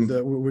 Richard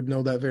would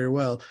know that very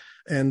well.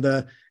 And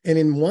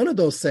in one of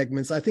those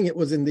segments, I think it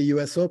was in the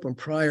U.S. Open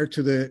prior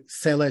to the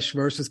Seles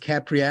versus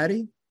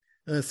Capriati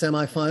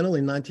semifinal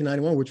in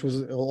 1991, which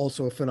was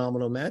also a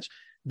phenomenal match.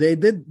 They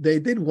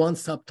did one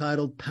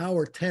subtitled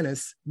Power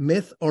Tennis,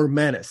 Myth or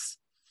Menace.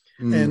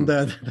 And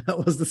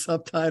that was the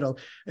subtitle.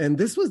 And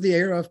this was the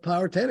era of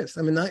power tennis.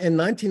 I mean, in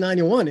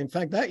 1991, in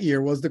fact, that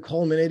year was the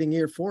culminating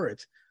year for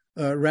it.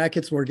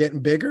 Rackets were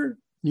getting bigger.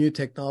 New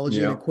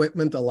technology and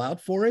equipment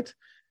allowed for it.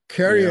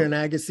 Courier and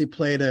Agassi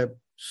played a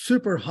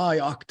super high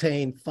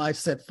octane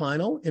 5-set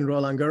final in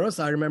Roland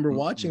Garros. I remember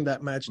watching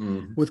that match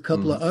with a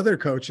couple of other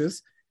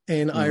coaches.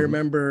 And I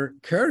remember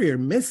Courier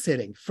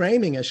miss-hitting,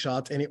 framing a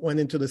shot, and it went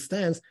into the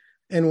stands.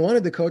 And one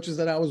of the coaches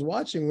that I was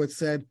watching with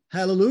said,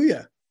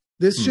 "Hallelujah.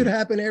 This should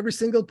happen every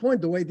single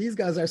point. The way these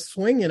guys are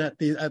swinging at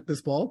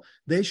this ball,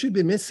 they should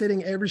be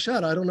miss-hitting every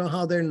shot. I don't know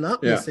how they're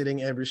not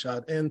miss-hitting every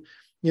shot." And,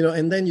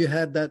 and then you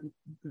had that,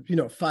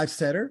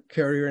 5-setter,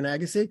 Courier and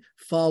Agassi,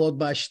 followed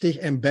by Stich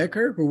and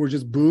Becker, who were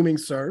just booming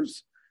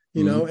serves,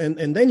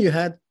 and then you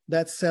had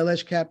that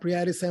Seles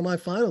Capriati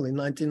semifinal in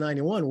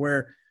 1991,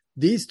 where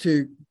these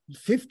two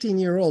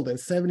 15-year-old and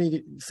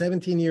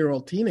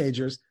 17-year-old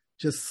teenagers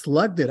just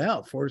slugged it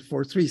out for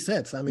 3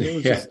 sets. I mean, it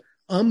was just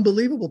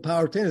unbelievable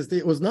power tennis.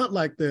 It was not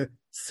like the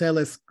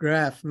Seles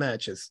Graf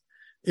matches.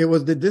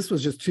 This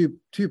was just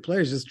two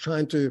players just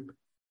trying to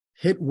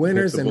hit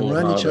winners and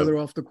run each other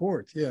off the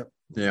court. Yeah.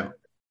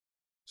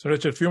 So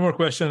Richard, a few more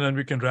questions and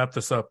we can wrap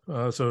this up.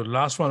 So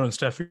last one on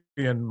Steffi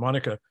and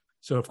Monica.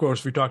 So of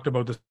course we talked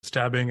about the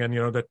stabbing and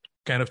that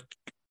kind of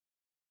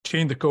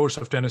changed the course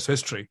of tennis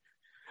history.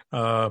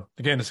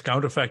 Again, it's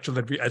counterfactual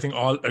that I think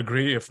all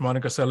agree if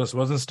Monica Seles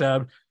wasn't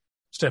stabbed,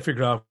 Steffi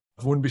Graf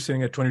wouldn't be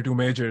sitting at 22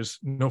 majors,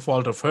 no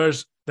fault of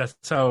hers. That's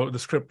how the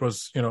script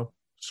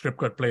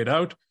got played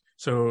out.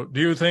 So do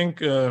you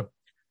think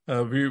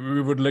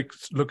we would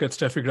look at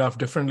Steffi Graf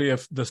differently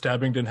if the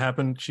stabbing didn't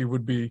happen? She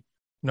would be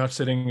not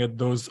sitting at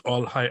those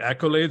all high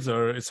accolades,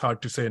 or it's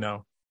hard to say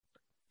now?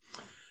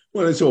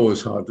 Well, it's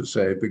always hard to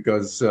say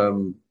because,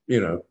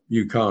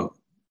 you can't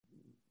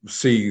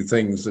see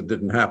things that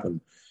didn't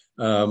happen.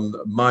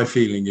 My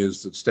feeling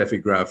is that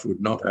Steffi Graf would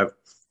not have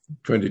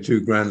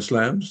 22 Grand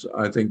Slams.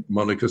 I think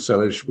Monica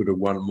Seles would have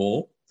won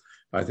more.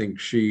 I think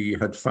she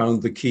had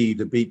found the key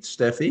to beat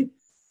Steffi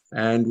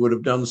and would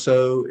have done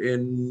so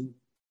in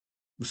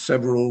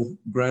several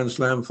Grand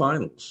Slam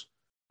finals.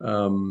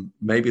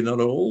 Maybe not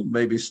all.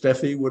 Maybe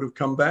Steffi would have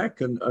come back,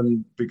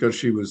 and because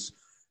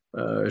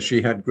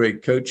she had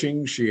great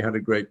coaching, she had a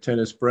great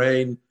tennis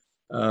brain.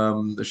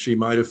 She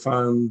might have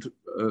found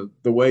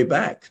the way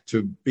back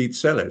to beat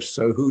Seles.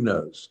 So who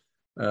knows?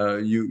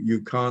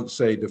 You can't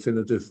say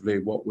definitively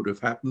what would have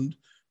happened,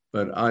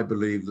 but I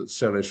believe that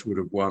Seles would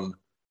have won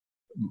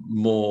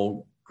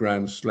more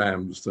Grand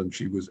Slams than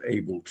she was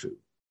able to.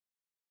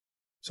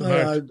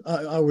 So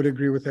I would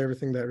agree with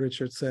everything that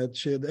Richard said.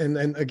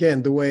 And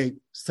again, the way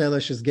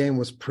Seles's game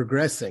was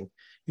progressing,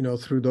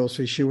 through those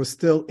three, she was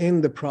still in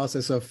the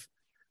process of.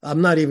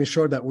 I'm not even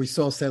sure that we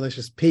saw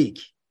Seles's peak.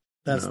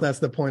 That's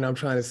the point I'm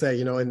trying to say.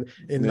 In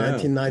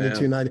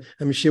 1992, 90,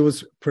 I mean, she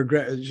was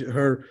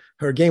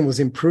her game was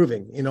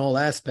improving in all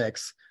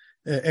aspects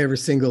every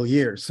single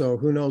year. So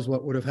who knows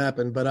what would have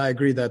happened? But I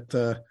agree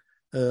that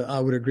I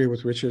would agree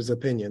with Richard's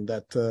opinion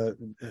that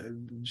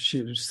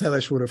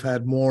Seles would have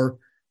had more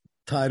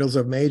titles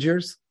of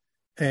majors,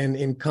 and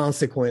in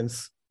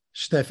consequence,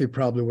 Steffi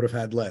probably would have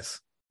had less.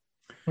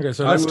 Okay,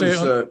 so let's stay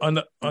on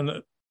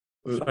the.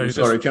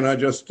 Sorry, can I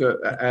just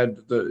add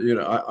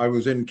that, I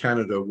was in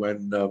Canada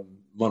when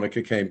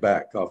Monica came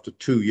back after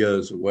 2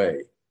 years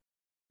away,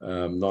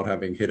 not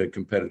having hit a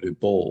competitive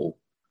ball,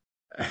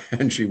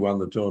 and she won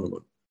the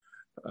tournament,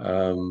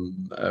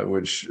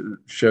 which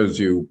shows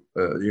you,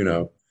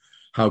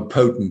 how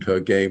potent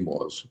her game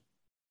was.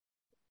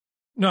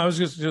 No, I was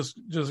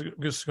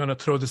just going to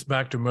throw this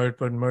back to Mert,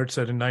 but Mert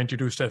said in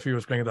 92, Steffi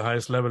was playing at the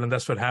highest level, and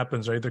that's what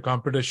happens, right? The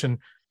competition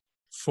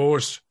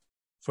forced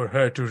for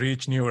her to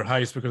reach newer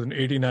heights, because in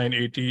 89,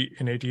 80,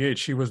 and 88,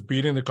 she was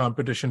beating the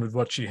competition with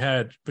what she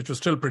had, which was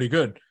still pretty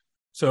good.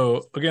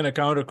 So again, a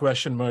counter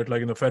question, Mert,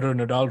 like in the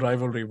Federer-Nadal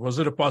rivalry, was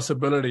it a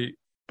possibility?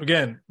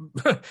 Again,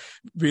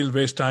 we'll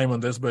waste time on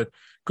this, but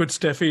could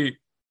Steffi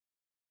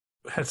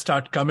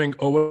start coming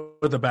over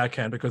the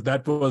backhand? Because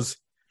that was,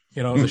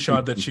 the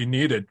shot that she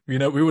needed. We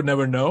would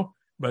never know.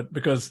 But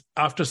because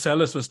after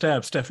Seles was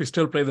stabbed, Steffi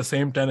still played the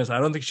same tennis. I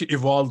don't think she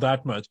evolved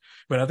that much.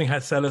 But I think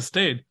had Seles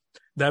stayed,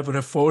 that would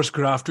have forced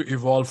Graf to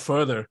evolve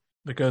further,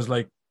 because,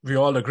 like, we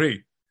all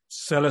agree,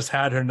 Seles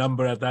had her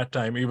number at that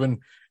time. Even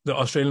the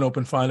Australian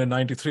Open final in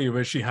 93,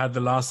 where she had the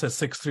last set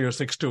 6-3 or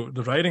 6-2.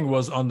 The writing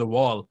was on the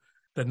wall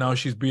that now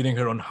she's beating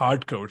her on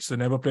hard courts. They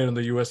never played in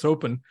the US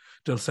Open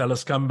till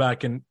Seles came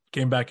back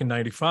in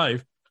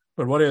 95.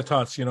 But what are your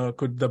thoughts?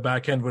 Could the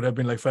backhand would have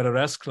been like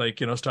Federer-esque,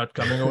 start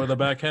coming over the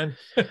backhand?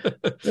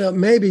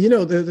 Maybe,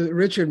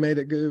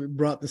 Richard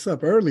brought this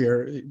up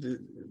earlier.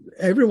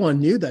 Everyone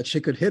knew that she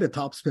could hit a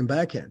topspin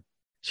backhand.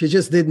 She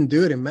just didn't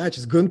do it in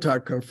matches. Gunther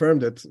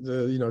confirmed it.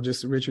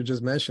 Richard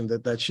just mentioned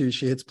that she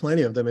hits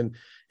plenty of them,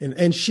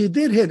 and she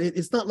did hit it.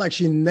 It's not like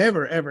she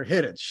never ever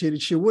hit it.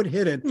 She would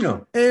hit it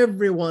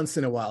every once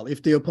in a while.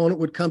 If the opponent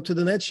would come to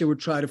the net, she would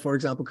try to, for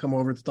example, come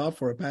over the top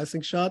for a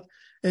passing shot,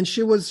 and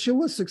she was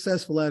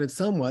successful at it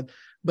somewhat.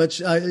 But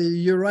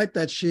you're right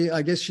that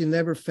I guess she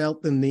never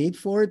felt the need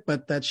for it,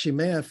 but that she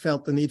may have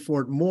felt the need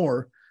for it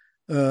more.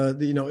 In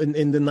the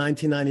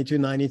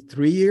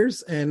 1992-93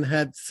 years, and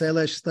had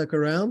Seles stuck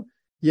around.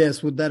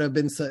 Yes, would that have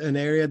been an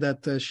area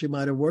that she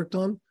might have worked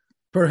on?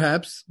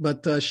 Perhaps,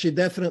 but she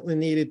definitely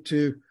needed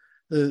to,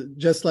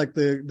 just like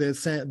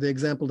the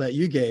example that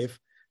you gave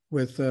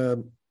with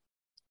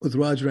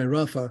Roger and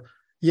Rafa.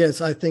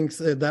 Yes, I think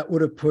that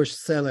would have pushed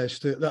Seles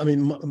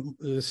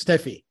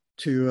Steffi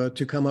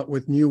to come up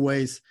with new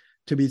ways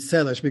to beat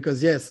Seles,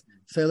 because yes,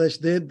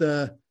 Seles did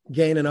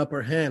gain an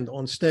upper hand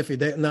on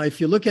Steffi. Now, if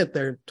you look at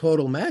their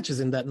total matches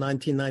in that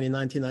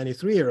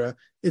 1990-1993 era,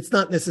 it's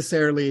not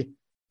necessarily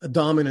a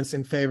dominance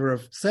in favor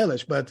of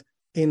Seles, but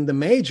in the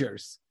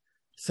majors,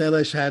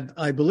 Seles had,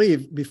 I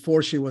believe,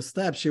 before she was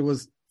stabbed, she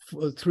was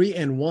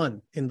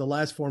 3-1 in the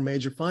last 4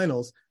 major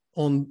finals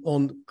and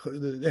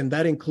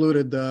that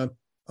included a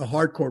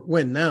hard court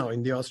win now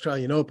in the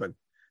Australian Open,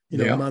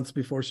 months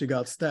before she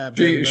got stabbed.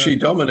 She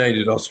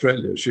dominated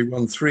Australia. She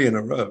won 3 in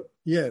a row.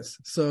 Yes.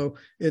 So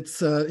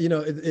it's,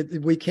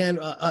 we can,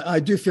 I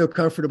do feel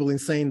comfortable in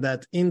saying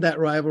that in that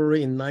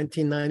rivalry in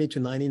 1990 to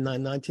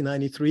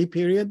 1993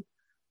 period,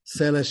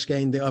 Seles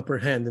gained the upper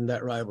hand in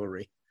that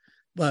rivalry,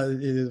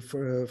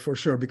 for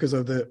sure, because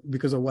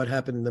of what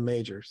happened in the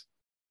majors.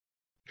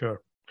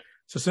 Sure.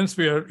 So since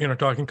we are,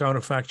 talking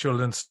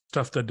counterfactual and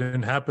stuff that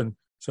didn't happen,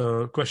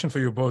 so question for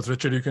you both.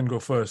 Richard, you can go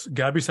first.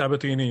 Gabby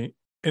Sabatini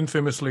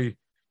infamously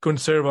couldn't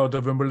serve out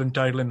the Wimbledon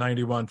title in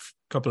 91 a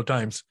couple of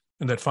times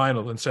in that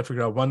final, and Steffi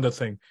Graf won the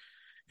thing.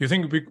 You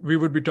think we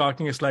would be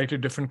talking a slightly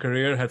different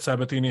career had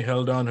Sabatini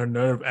held on her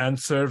nerve and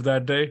served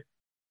that day?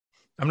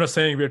 I'm not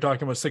saying we're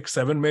talking about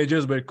 6-7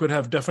 majors, but it could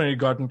have definitely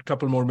gotten a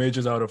couple more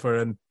majors out of her.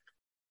 And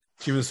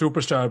she was a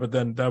superstar, but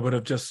then that would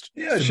have just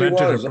cemented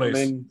her place. I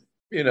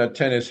mean,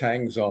 tennis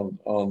hangs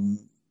on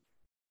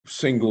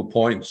single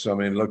points. I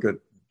mean, look at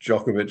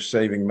Djokovic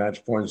saving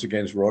match points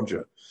against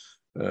Roger.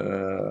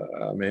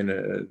 One in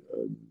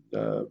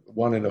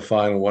a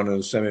final, one in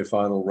a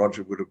semi-final.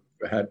 Roger would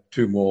have had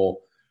 2 more,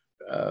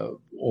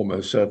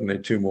 almost certainly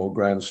 2 more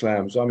Grand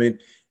Slams. I mean,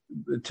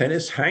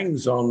 tennis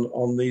hangs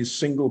on these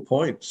single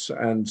points,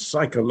 and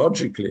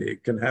psychologically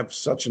it can have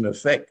such an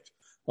effect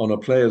on a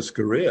player's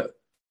career.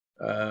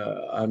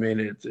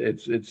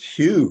 It's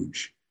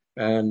huge.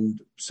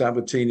 And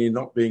Sabatini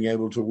not being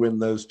able to win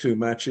those 2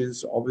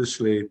 matches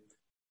obviously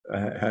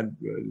had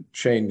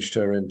changed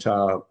her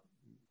entire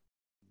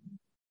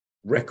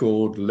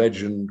record,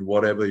 legend,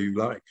 whatever you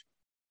like.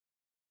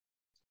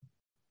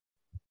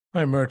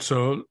 Hi, Mert.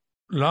 So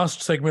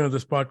last segment of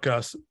this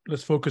podcast,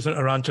 let's focus on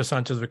Arantxa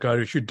Sanchez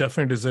Vicario. She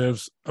definitely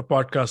deserves a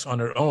podcast on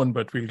her own,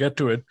 but we'll get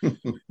to it.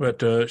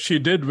 But she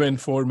did win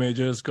 4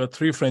 majors, got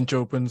 3 French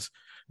Opens,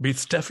 beat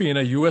Steffi in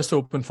a US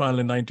Open final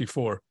in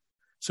 94.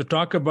 So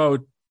talk about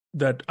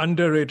that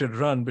underrated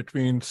run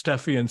between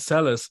Steffi and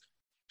Seles.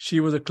 She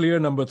was a clear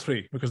number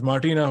 3 because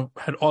Martina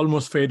had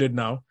almost faded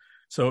now.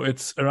 So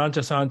it's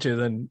Arantxa Sanchez.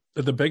 And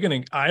at the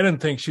beginning, I didn't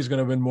think she's going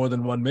to win more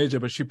than 1 major,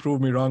 but she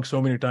proved me wrong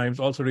so many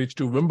times. Also reached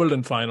 2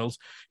 Wimbledon finals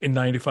in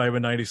 95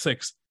 and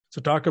 96.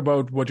 So talk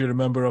about what you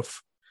remember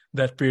of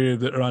that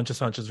period with Arantxa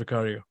Sanchez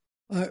Vicario.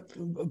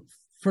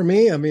 For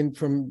me,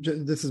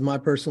 this is my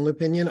personal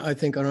opinion. I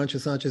think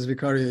Arantxa Sanchez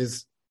Vicario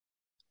is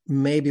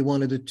maybe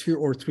one of the 2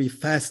 or 3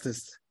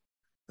 fastest,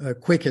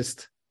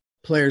 quickest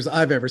players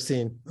I've ever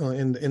seen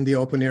in the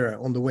Open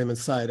era on the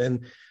women's side.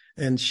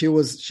 And she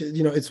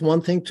it's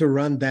one thing to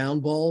run down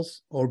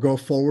balls or go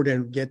forward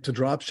and get to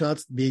drop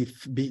shots,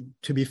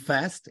 to be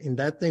fast in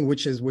that thing,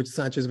 which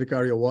Sanchez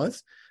Vicario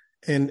was.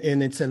 And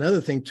it's another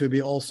thing to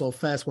be also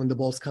fast when the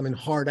ball's coming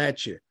hard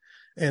at you.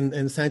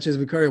 And Sanchez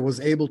Vicario was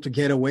able to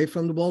get away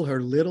from the ball.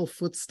 Her little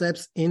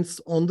footsteps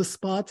on the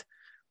spot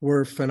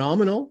were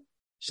phenomenal.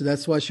 So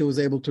that's why she was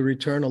able to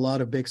return a lot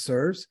of big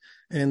serves.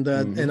 And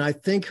I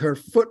think her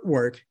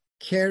footwork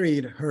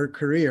carried her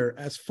career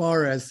as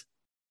far as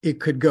it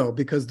could go,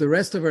 because the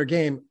rest of her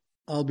game,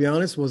 I'll be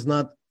honest, was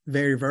not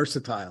very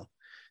versatile.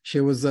 She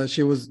was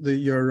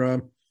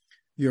your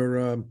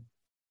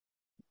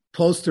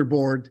poster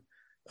board,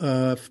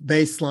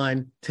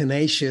 baseline,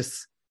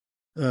 tenacious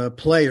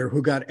player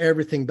who got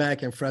everything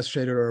back and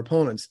frustrated her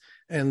opponents.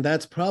 And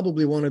that's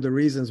probably one of the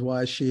reasons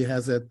why she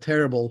has a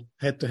terrible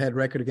head-to-head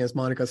record against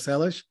Monica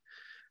Seles.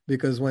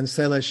 because when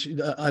Seles,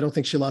 I don't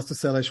think she lost to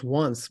Seles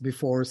once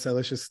before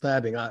Seles's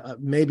stabbing.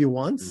 Maybe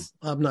once,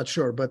 I'm not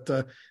sure, but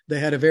they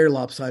had a very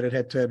lopsided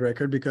head-to-head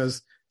record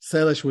because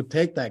Seles would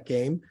take that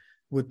game,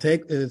 would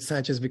take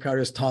Sanchez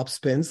Vicario's top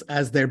spins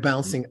as they're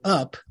bouncing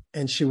up,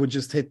 and she would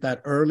just hit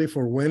that early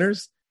for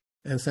winners,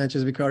 and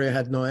Sanchez Vicario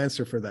had no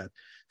answer for that.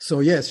 So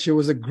yes, she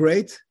was a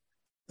great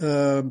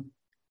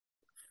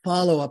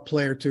follow-up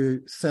player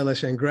to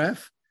Seles and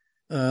Graf.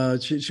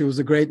 She was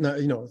a great,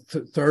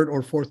 third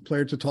or fourth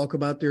player to talk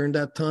about during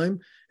that time.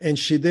 And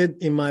she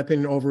did, in my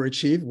opinion,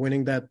 overachieve,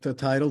 winning that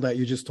title that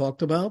you just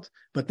talked about.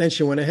 But then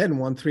she went ahead and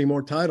won 3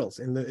 more titles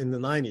in the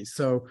 90s.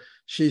 So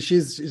she's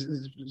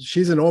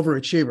an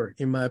overachiever,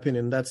 in my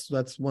opinion. That's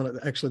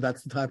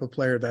the type of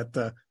player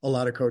that a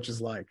lot of coaches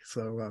like.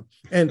 So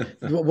and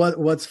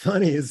what's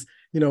funny is,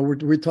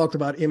 we talked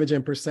about image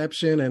and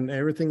perception and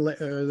everything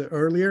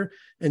earlier,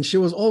 and she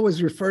was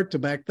always referred to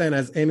back then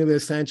as Emilio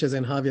Sanchez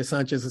and Javier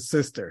Sanchez's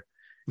sister.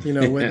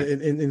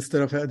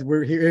 Instead of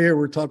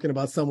we're talking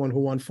about someone who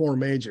won 4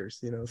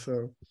 majors.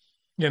 So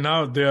yeah,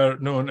 now they are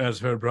known as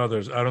her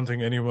brothers. I don't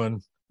think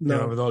anyone,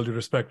 with all due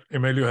respect,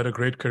 Emilio had a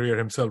great career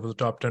himself, was a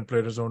top 10 player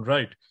in his own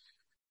right.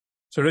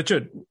 So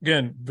Richard,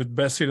 again, with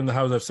best seat in the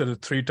house, I've said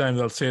it 3 times.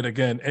 I'll say it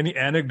again. Any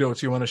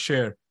anecdotes you want to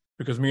share?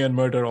 Because me and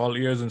Mert are all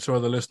ears, and so are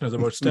the listeners,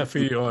 about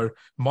Steffi or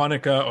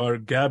Monica or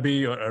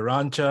Gabby or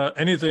Arantxa,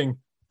 anything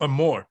or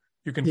more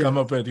you can come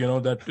up with,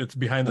 that it's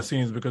behind the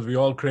scenes, because we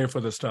all crave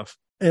for this stuff.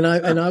 And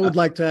I would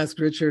like to ask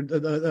Richard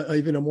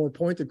even a more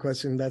pointed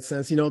question in that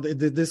sense.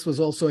 This was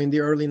also in the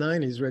early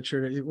 90s,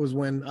 Richard. It was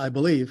when, I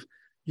believe,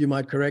 you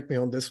might correct me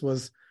on this,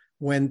 was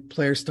when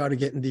players started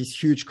getting these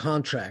huge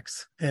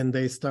contracts and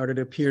they started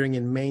appearing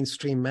in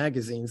mainstream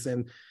magazines,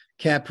 and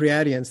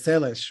Capriati and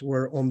Seles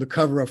were on the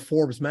cover of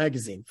Forbes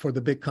magazine for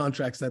the big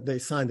contracts that they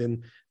signed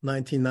in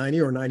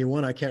 1990 or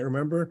 91. I can't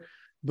remember.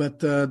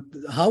 But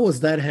how was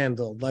that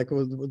handled? Like,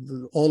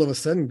 all of a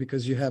sudden,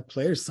 because you have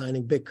players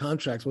signing big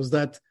contracts, was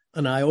that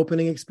an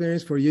eye-opening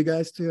experience for you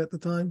guys too at the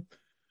time?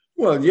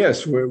 Well,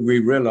 yes, we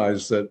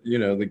realized that,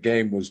 the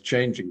game was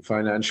changing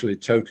financially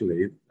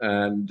totally,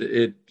 and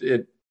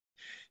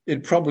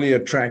it probably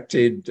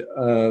attracted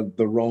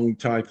the wrong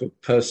type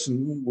of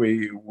person.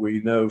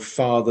 We know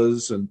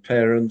fathers and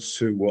parents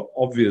who were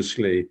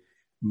obviously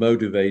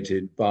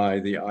motivated by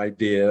the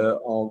idea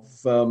of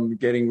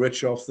getting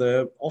rich off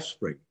their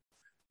offspring,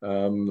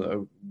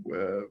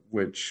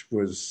 which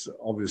was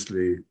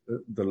obviously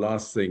the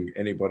last thing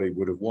anybody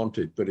would have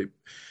wanted. But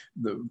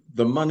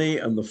the money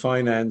and the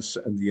finance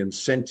and the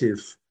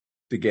incentive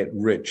to get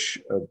rich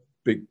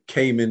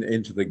came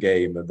into the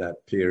game at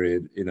that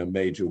period in a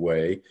major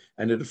way,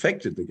 and it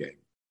affected the game.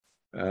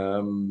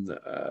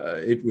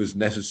 It was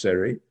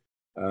necessary.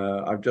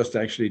 I've just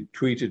actually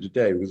tweeted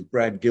today, with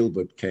Brad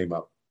Gilbert came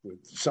up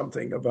with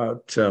something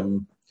about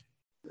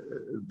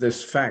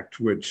this fact,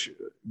 which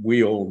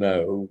we all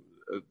know,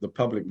 the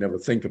public never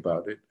think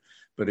about it,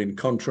 but in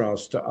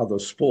contrast to other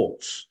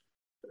sports,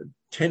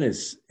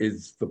 tennis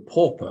is the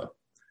pauper.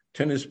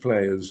 Tennis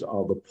players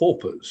are the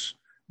paupers,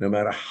 no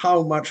matter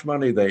how much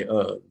money they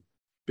earn.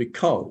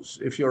 Because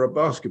if you're a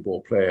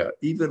basketball player,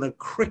 even a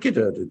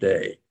cricketer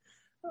today,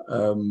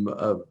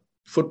 a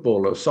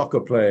footballer,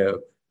 soccer player,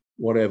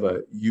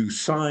 whatever, you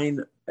sign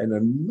an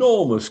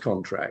enormous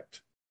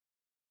contract.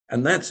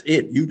 And that's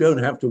it. You don't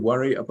have to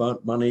worry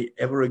about money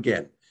ever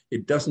again.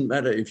 It doesn't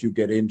matter if you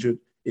get injured.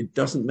 It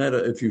doesn't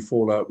matter if you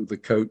fall out with the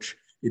coach.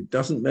 It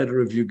doesn't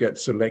matter if you get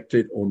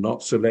selected or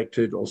not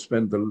selected or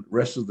spend the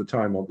rest of the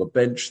time on the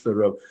bench.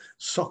 There are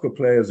soccer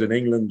players in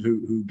England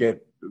who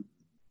get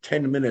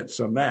 10 minutes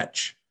a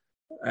match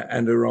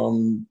and are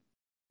on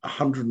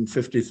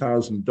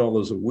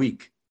 $150,000 a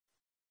week.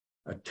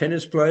 A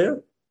tennis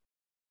player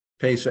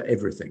pays for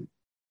everything.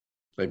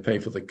 They pay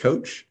for the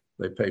coach.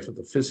 They pay for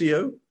the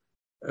physio.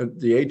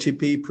 The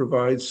ATP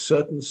provides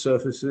certain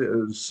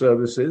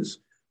services,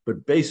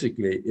 but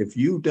basically, if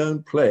you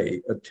don't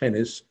play at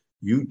tennis,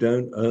 you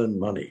don't earn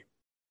money.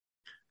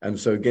 And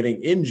so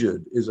getting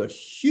injured is a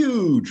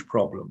huge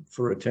problem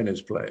for a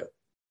tennis player,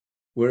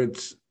 where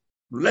it's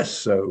less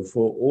so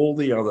for all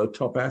the other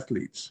top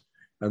athletes.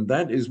 And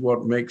that is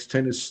what makes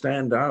tennis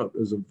stand out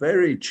as a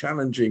very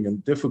challenging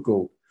and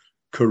difficult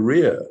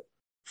career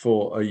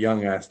for a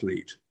young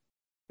athlete.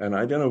 And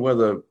I don't know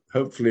whether,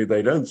 hopefully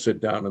they don't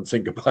sit down and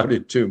think about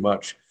it too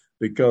much,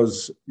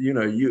 because,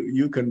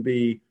 you can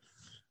be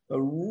a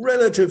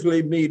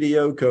relatively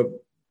mediocre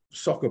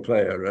soccer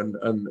player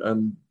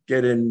and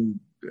get in,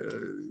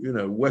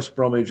 West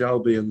Bromwich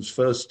Albion's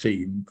first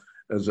team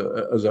as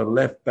a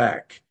left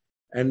back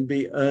and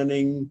be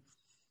earning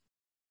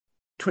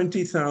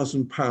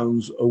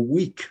 £20,000 a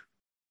week,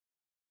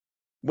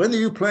 whether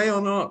you play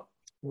or not.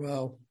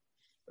 Wow.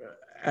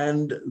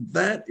 And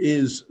that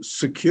is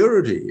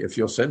security if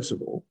you're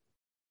sensible.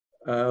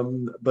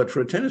 But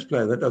for a tennis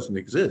player, that doesn't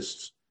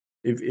exist.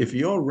 If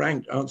you're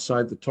ranked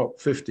outside the top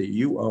 50,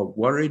 you are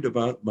worried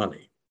about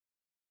money.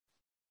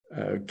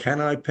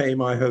 Can I pay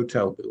my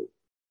hotel bill?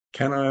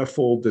 Can I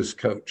afford this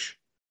coach?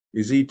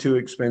 Is he too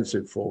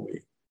expensive for me?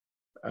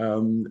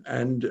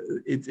 And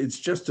it's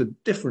just a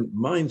different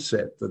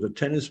mindset that a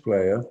tennis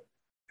player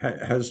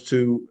has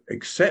to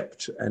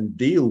accept and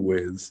deal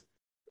with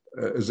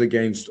as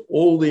against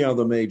all the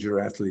other major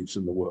athletes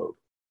in the world.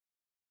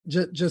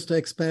 Just to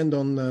expand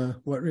on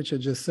what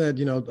Richard just said,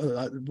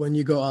 when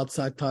you go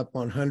outside top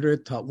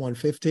 100, top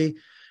 150,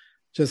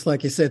 just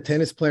like you said,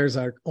 tennis players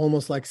are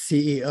almost like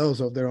CEOs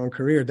of their own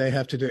career. They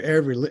have to do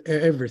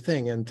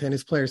everything, and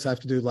tennis players have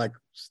to do like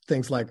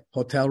things like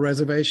hotel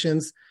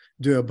reservations,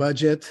 do a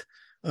budget,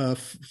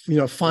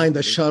 find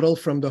a shuttle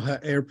from the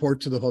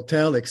airport to the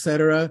hotel,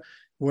 etc.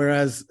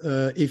 Whereas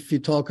if you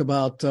talk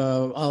about,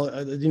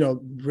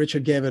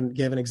 Richard gave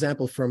an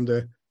example from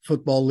the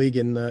football league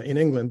in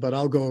England, but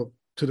I'll go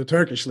to the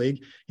Turkish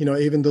league.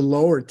 Even the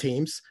lower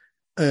teams,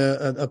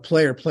 a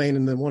player playing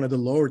in one of the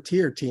lower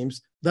tier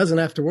teams doesn't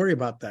have to worry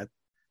about that.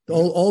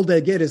 All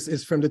they get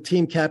is from the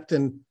team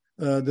captain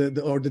or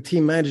the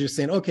team manager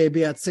saying, okay,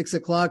 be at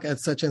 6:00 at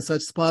such and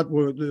such spot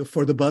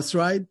for the bus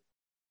ride.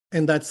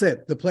 And that's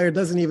it. The player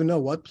doesn't even know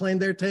what plane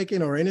they're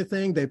taking or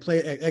anything. They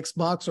play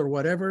Xbox or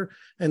whatever,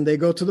 and they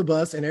go to the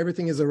bus and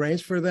everything is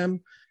arranged for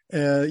them.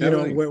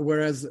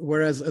 Whereas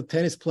a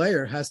tennis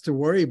player has to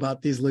worry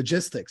about these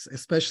logistics,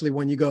 especially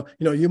when you go,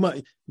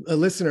 a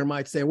listener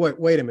might say,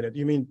 wait a minute,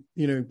 you mean,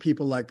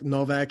 people like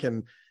Novak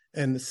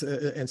and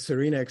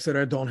Serena, et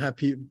cetera, don't have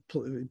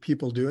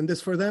people doing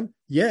this for them?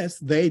 Yes,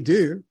 they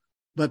do,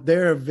 but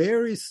they're a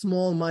very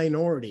small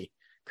minority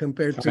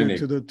compared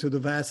to the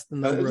vast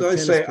number of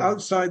tennis players.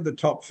 Outside the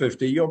top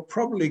 50, you're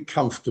probably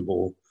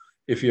comfortable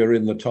if you're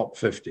in the top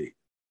 50.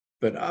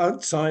 But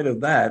outside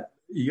of that,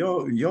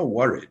 you're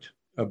worried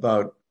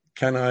about,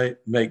 can I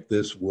make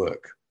this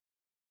work?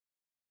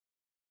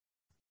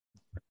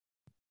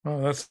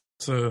 Oh,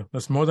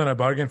 that's more than I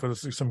bargained for.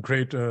 This is some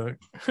great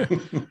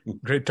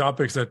great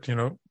topics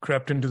that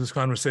crept into this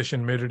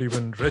conversation, made it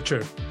even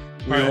richer.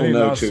 We all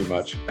know too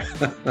much.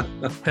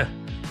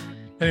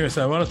 Anyways,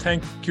 I want to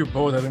thank you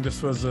both. I think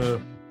this was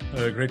a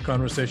great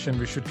conversation.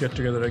 We should get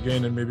together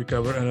again and maybe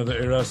cover another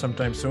era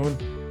sometime soon.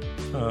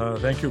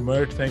 Thank you,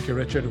 Mert. Thank you,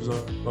 Richard. It was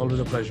always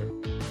a pleasure.